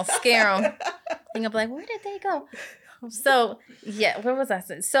 We're gonna scare them. They're gonna be like, "Where did they go?" So, yeah, where was I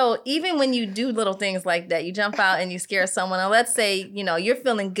saying? So even when you do little things like that, you jump out and you scare someone, and let's say, you're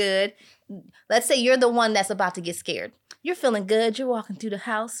feeling good. Let's say you're the one that's about to get scared. You're feeling good. You're walking through the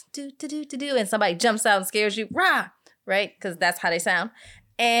house, and somebody jumps out and scares you, rah, right? Because that's how they sound.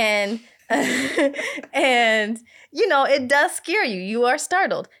 And it does scare you. You are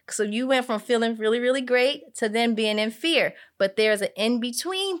startled. So you went from feeling really, really great to then being in fear. But there's an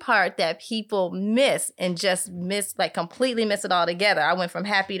in-between part that people miss and just completely miss it all together. I went from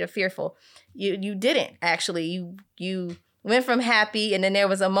happy to fearful. You didn't actually. You went from happy, and then there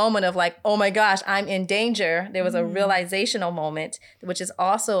was a moment of like, oh my gosh, I'm in danger. There was a realizational moment, which is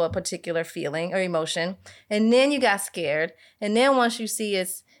also a particular feeling or emotion. And then you got scared. And then once you see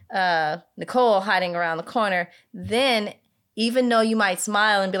it's Nichole hiding around the corner, then even though you might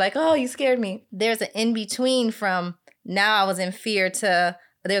smile and be like, oh, you scared me, there's an in-between from now I was in fear to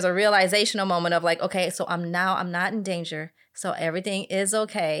there's a realizational moment of like, okay, so I'm not in danger. So everything is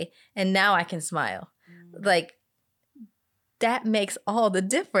okay. And now I can smile. Like, that makes all the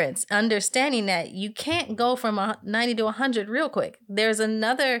difference. Understanding that you can't go from 90 to 100 real quick. There's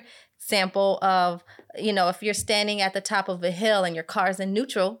another sample of, if you're standing at the top of a hill and your car's in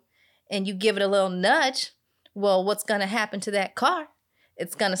neutral and you give it a little nudge, well, what's going to happen to that car?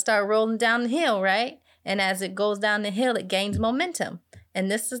 It's going to start rolling down the hill, right? And as it goes down the hill, it gains momentum.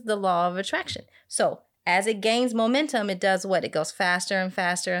 And this is the law of attraction. So as it gains momentum, it does what? It goes faster and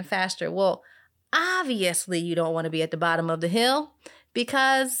faster and faster. Well, obviously, you don't want to be at the bottom of the hill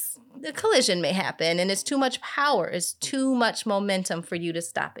because the collision may happen and it's too much power. It's too much momentum for you to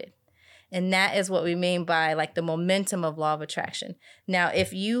stop it. And that is what we mean by like the momentum of law of attraction. Now,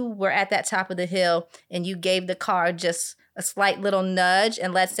 if you were at that top of the hill and you gave the car just a slight little nudge,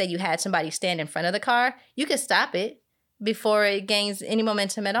 and let's say you had somebody stand in front of the car, you could stop it before it gains any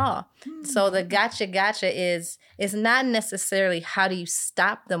momentum at all. So the gotcha is not necessarily how do you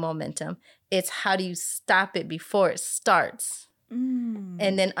stop the momentum. It's how do you stop it before it starts?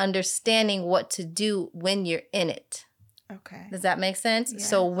 And then understanding what to do when you're in it. Okay. Does that make sense? Yeah.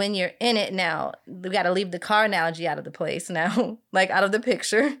 So when you're in it now, we got to leave the car analogy out of the place now, like out of the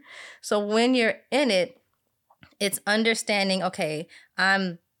picture. So when you're in it, it's understanding, okay,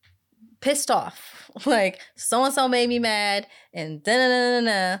 I'm pissed off. Like so-and-so made me mad and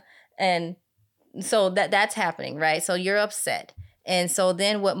da-na-na-na-na. And so that's happening, right? So you're upset. And so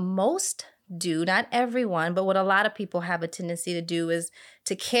then what most do, not everyone, but what a lot of people have a tendency to do is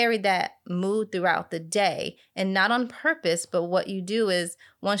to carry that mood throughout the day, and not on purpose, but what you do is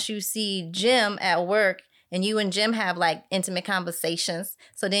once you see Jim at work and you and Jim have like intimate conversations.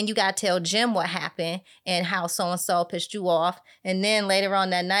 So then you got to tell Jim what happened and how so-and-so pissed you off. And then later on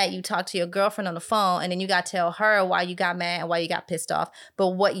that night, you talk to your girlfriend on the phone, and then you got to tell her why you got mad and why you got pissed off. But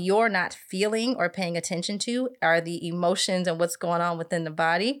what you're not feeling or paying attention to are the emotions and what's going on within the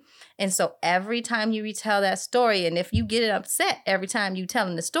body. And so every time you retell that story, and if you get upset every time you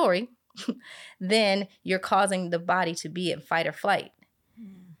telling the story, then you're causing the body to be in fight or flight.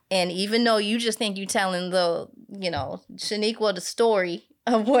 And even though you just think you're telling the, Shaniqua the story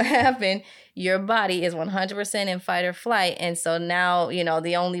of what happened, your body is 100% in fight or flight. And so now,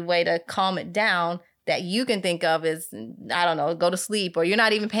 the only way to calm it down that you can think of is, I don't know, go to sleep, or you're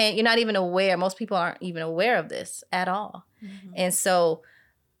not even aware. Most people aren't even aware of this at all. Mm-hmm. And so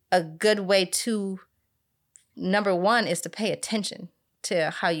a good way to, number one, is to pay attention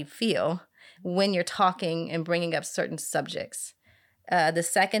to how you feel when you're talking and bringing up certain subjects. The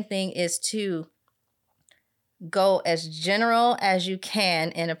second thing is to go as general as you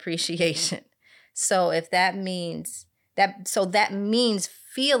can in appreciation. So if that means that means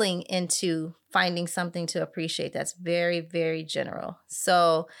feeling into finding something to appreciate. That's very, very general.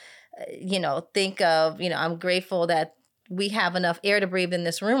 So, think of, I'm grateful that we have enough air to breathe in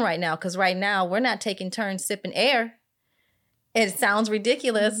this room right now, because right now we're not taking turns sipping air. It sounds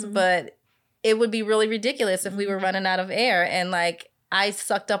ridiculous, but it would be really ridiculous if we were running out of air and like I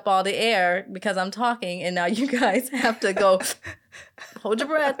sucked up all the air because I'm talking, and now you guys have to go hold your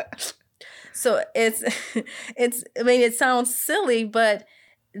breath. So it sounds silly, but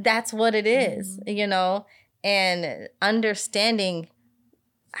that's what it is, and understanding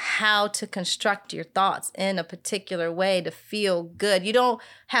how to construct your thoughts in a particular way to feel good. You don't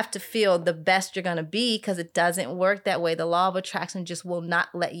have to feel the best you're going to be, because it doesn't work that way. The law of attraction just will not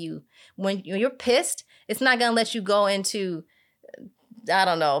let you. When you're pissed, it's not going to let you go into, I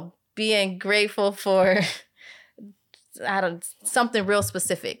don't know, being grateful for something real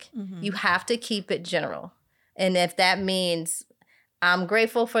specific. Mm-hmm. You have to keep it general. And if that means I'm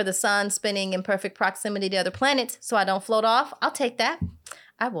grateful for the sun spinning in perfect proximity to other planets so I don't float off, I'll take that.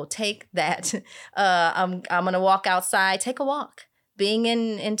 I will take that. I'm going to walk outside, take a walk. Being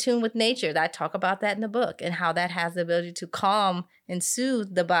in tune with nature. I talk about that in the book, and how that has the ability to calm and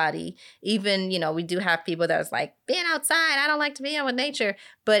soothe the body. Even, we do have people that's like, being outside, I don't like to be in with nature.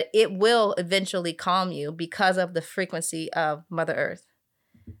 But it will eventually calm you because of the frequency of Mother Earth.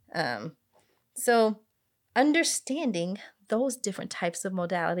 So understanding those different types of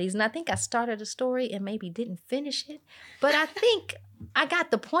modalities. And I think I started a story and maybe didn't finish it, but I think I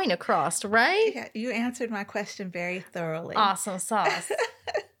got the point across, right? Yeah, you answered my question very thoroughly. Awesome sauce.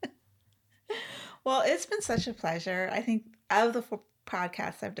 Well, it's been such a pleasure. I think out of the 4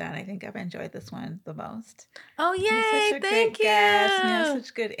 podcasts I've done, I think I've enjoyed this one the most. Oh, yay. Thank you. Guest, and you have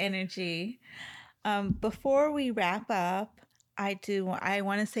such good energy. Before we wrap up, I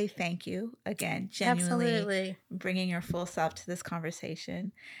want to say thank you again, genuinely. Absolutely. Bringing your full self to this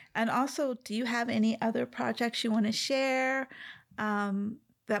conversation. And also, do you have any other projects you want to share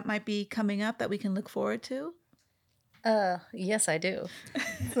that might be coming up that we can look forward to? Yes, I do.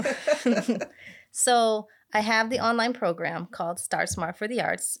 So I have the online program called Start Smart for the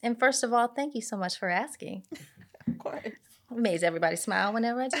Arts. And first of all, thank you so much for asking. Of course. Makes everybody smile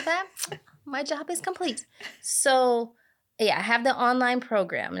whenever I do that. My job is complete. So yeah, I have the online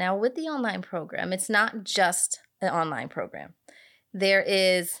program. Now, with the online program, it's not just an online program. There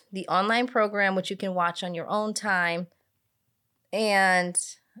is the online program, which you can watch on your own time and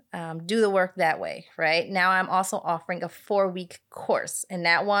do the work that way, right? Now, I'm also offering a 4-week course. And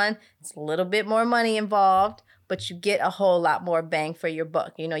that one, it's a little bit more money involved, but you get a whole lot more bang for your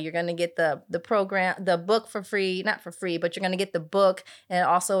buck. You're going to get the book for free, not for free, but you're going to get the book, and it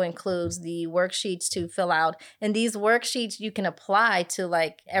also includes the worksheets to fill out. And these worksheets you can apply to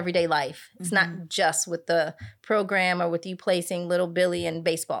like everyday life. It's not just with the program or with you placing little Billy in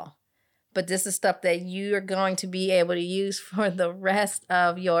baseball, but this is stuff that you're going to be able to use for the rest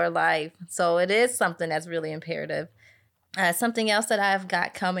of your life. So it is something that's really imperative. Something else that I've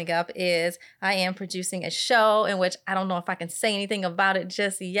got coming up is I am producing a show in which I don't know if I can say anything about it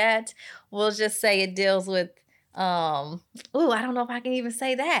just yet. We'll just say it deals with, I don't know if I can even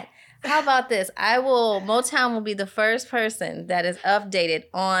say that. How about this? Motown will be the first person that is updated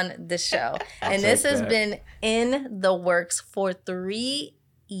on the show. And this has been in the works for 3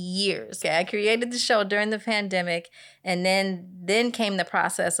 years. Okay, I created the show during the pandemic, and then came the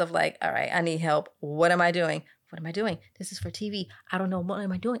process of like, all right, I need help. What am I doing? What am I doing? This is for TV. I don't know. What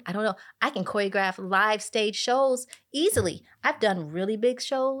am I doing? I don't know. I can choreograph live stage shows easily. I've done really big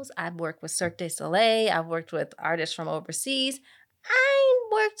shows. I've worked with Cirque du Soleil. I've worked with artists from overseas. I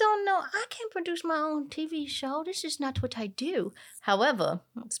ain't don't know. I can't produce my own TV show. This is not what I do. However,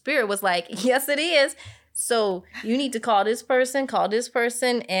 Spirit was like, yes, it is. So you need to call this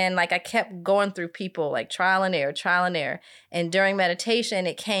person. And like I kept going through people, like trial and error. And during meditation,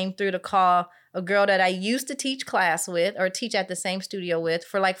 it came through to call a girl that I used to teach class with or teach at the same studio with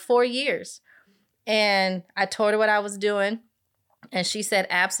for like 4 years. And I told her what I was doing. And she said,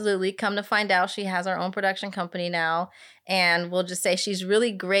 absolutely. Come to find out, she has her own production company now. And we'll just say she's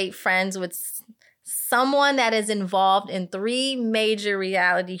really great friends with someone that is involved in 3 major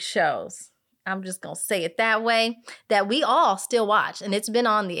reality shows. I'm just going to say it that way, that we all still watch. And it's been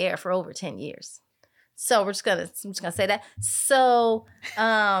on the air for over 10 years. So I'm just going to say that. So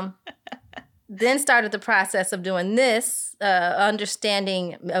then started the process of doing this,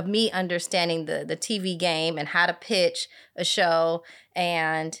 understanding the TV game and how to pitch a show.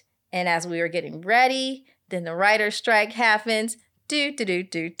 And as we were getting ready, then the writer's strike happens. And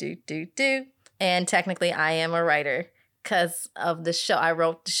technically I am a writer because of the show. I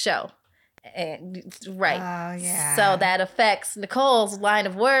wrote the show. And right. Oh, yeah. So that affects Nichole's line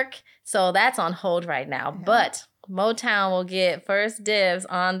of work. So that's on hold right now. Yeah. But Motown will get first dibs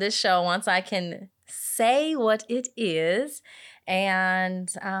on this show once I can say what it is.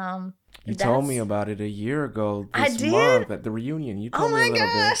 And you told me about it a year ago this month at the reunion. You told me a little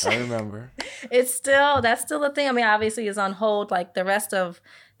bit. I remember. That's still a thing. I mean, obviously it's on hold. Like the rest of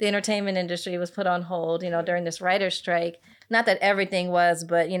the entertainment industry was put on hold, during this writer's strike. Not that everything was,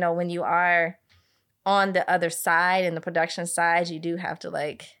 but, when you are on the other side and the production side, you do have to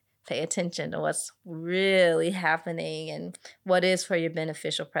like pay attention to what's really happening and what is for your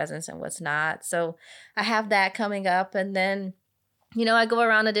beneficial presence and what's not. So I have that coming up. And then, I go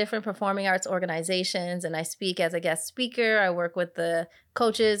around to different performing arts organizations and I speak as a guest speaker. I work with the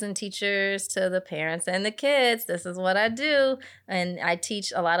coaches and teachers to the parents and the kids. This is what I do. And I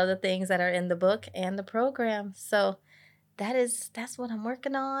teach a lot of the things that are in the book and the program. So that's what I'm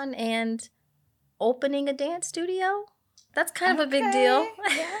working on. And opening a dance studio. That's kind of a big deal.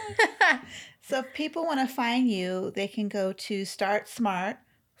 Yeah. So if people want to find you, they can go to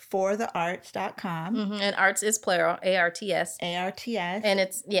startsmartforthearts.com. Mm-hmm. And arts is plural, ARTS. ARTS. And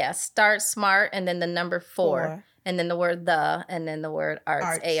it's, Start Smart and then the number 4. And then the word and then the word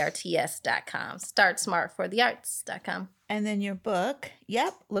arts. ARTS.com. Startsmartforthearts.com. And then your book,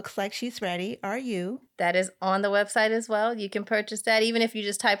 looks like she's ready. Are you? That is on the website as well. You can purchase that. Even if you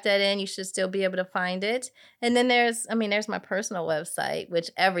just type that in, you should still be able to find it. And then there's my personal website, which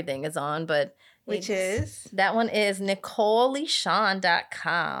everything is on, but which is? That one is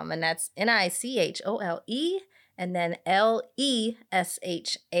NicholeLeShawn.com. And that's NiChole and then LeShawn.com.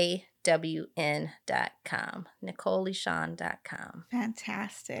 NicholeLeShawn.com.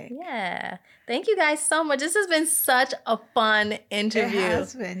 Fantastic. Yeah. Thank you guys so much. This has been such a fun interview. It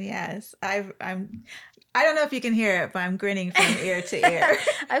has been, yes. I don't know if you can hear it, but I'm grinning from ear to ear.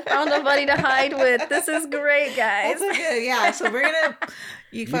 I found nobody to hide with. This is great, guys. That's good. Yeah. So we're gonna.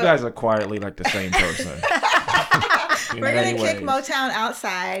 You guys are quietly like the same person. We're gonna kick Motown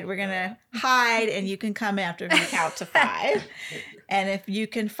outside. We're gonna hide, and you can come after we count to 5. And if you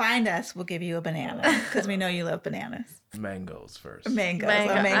can find us, we'll give you a banana because we know you love bananas. Mangoes first.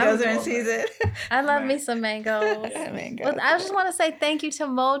 Mangoes are in season. I love me some mangoes. Mangoes. Well, I just want to say thank you to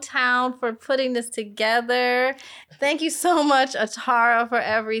Motown for putting this together. Thank you so much, Atara, for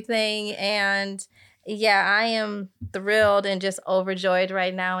everything. And I am thrilled and just overjoyed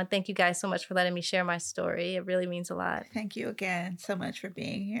right now. And thank you guys so much for letting me share my story. It really means a lot. Thank you again so much for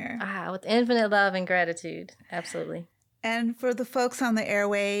being here. With infinite love and gratitude. Absolutely. And for the folks on the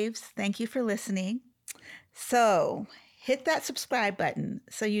airwaves, thank you for listening. So hit that subscribe button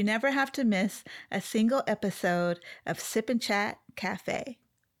so you never have to miss a single episode of Sip and Chat Cafe.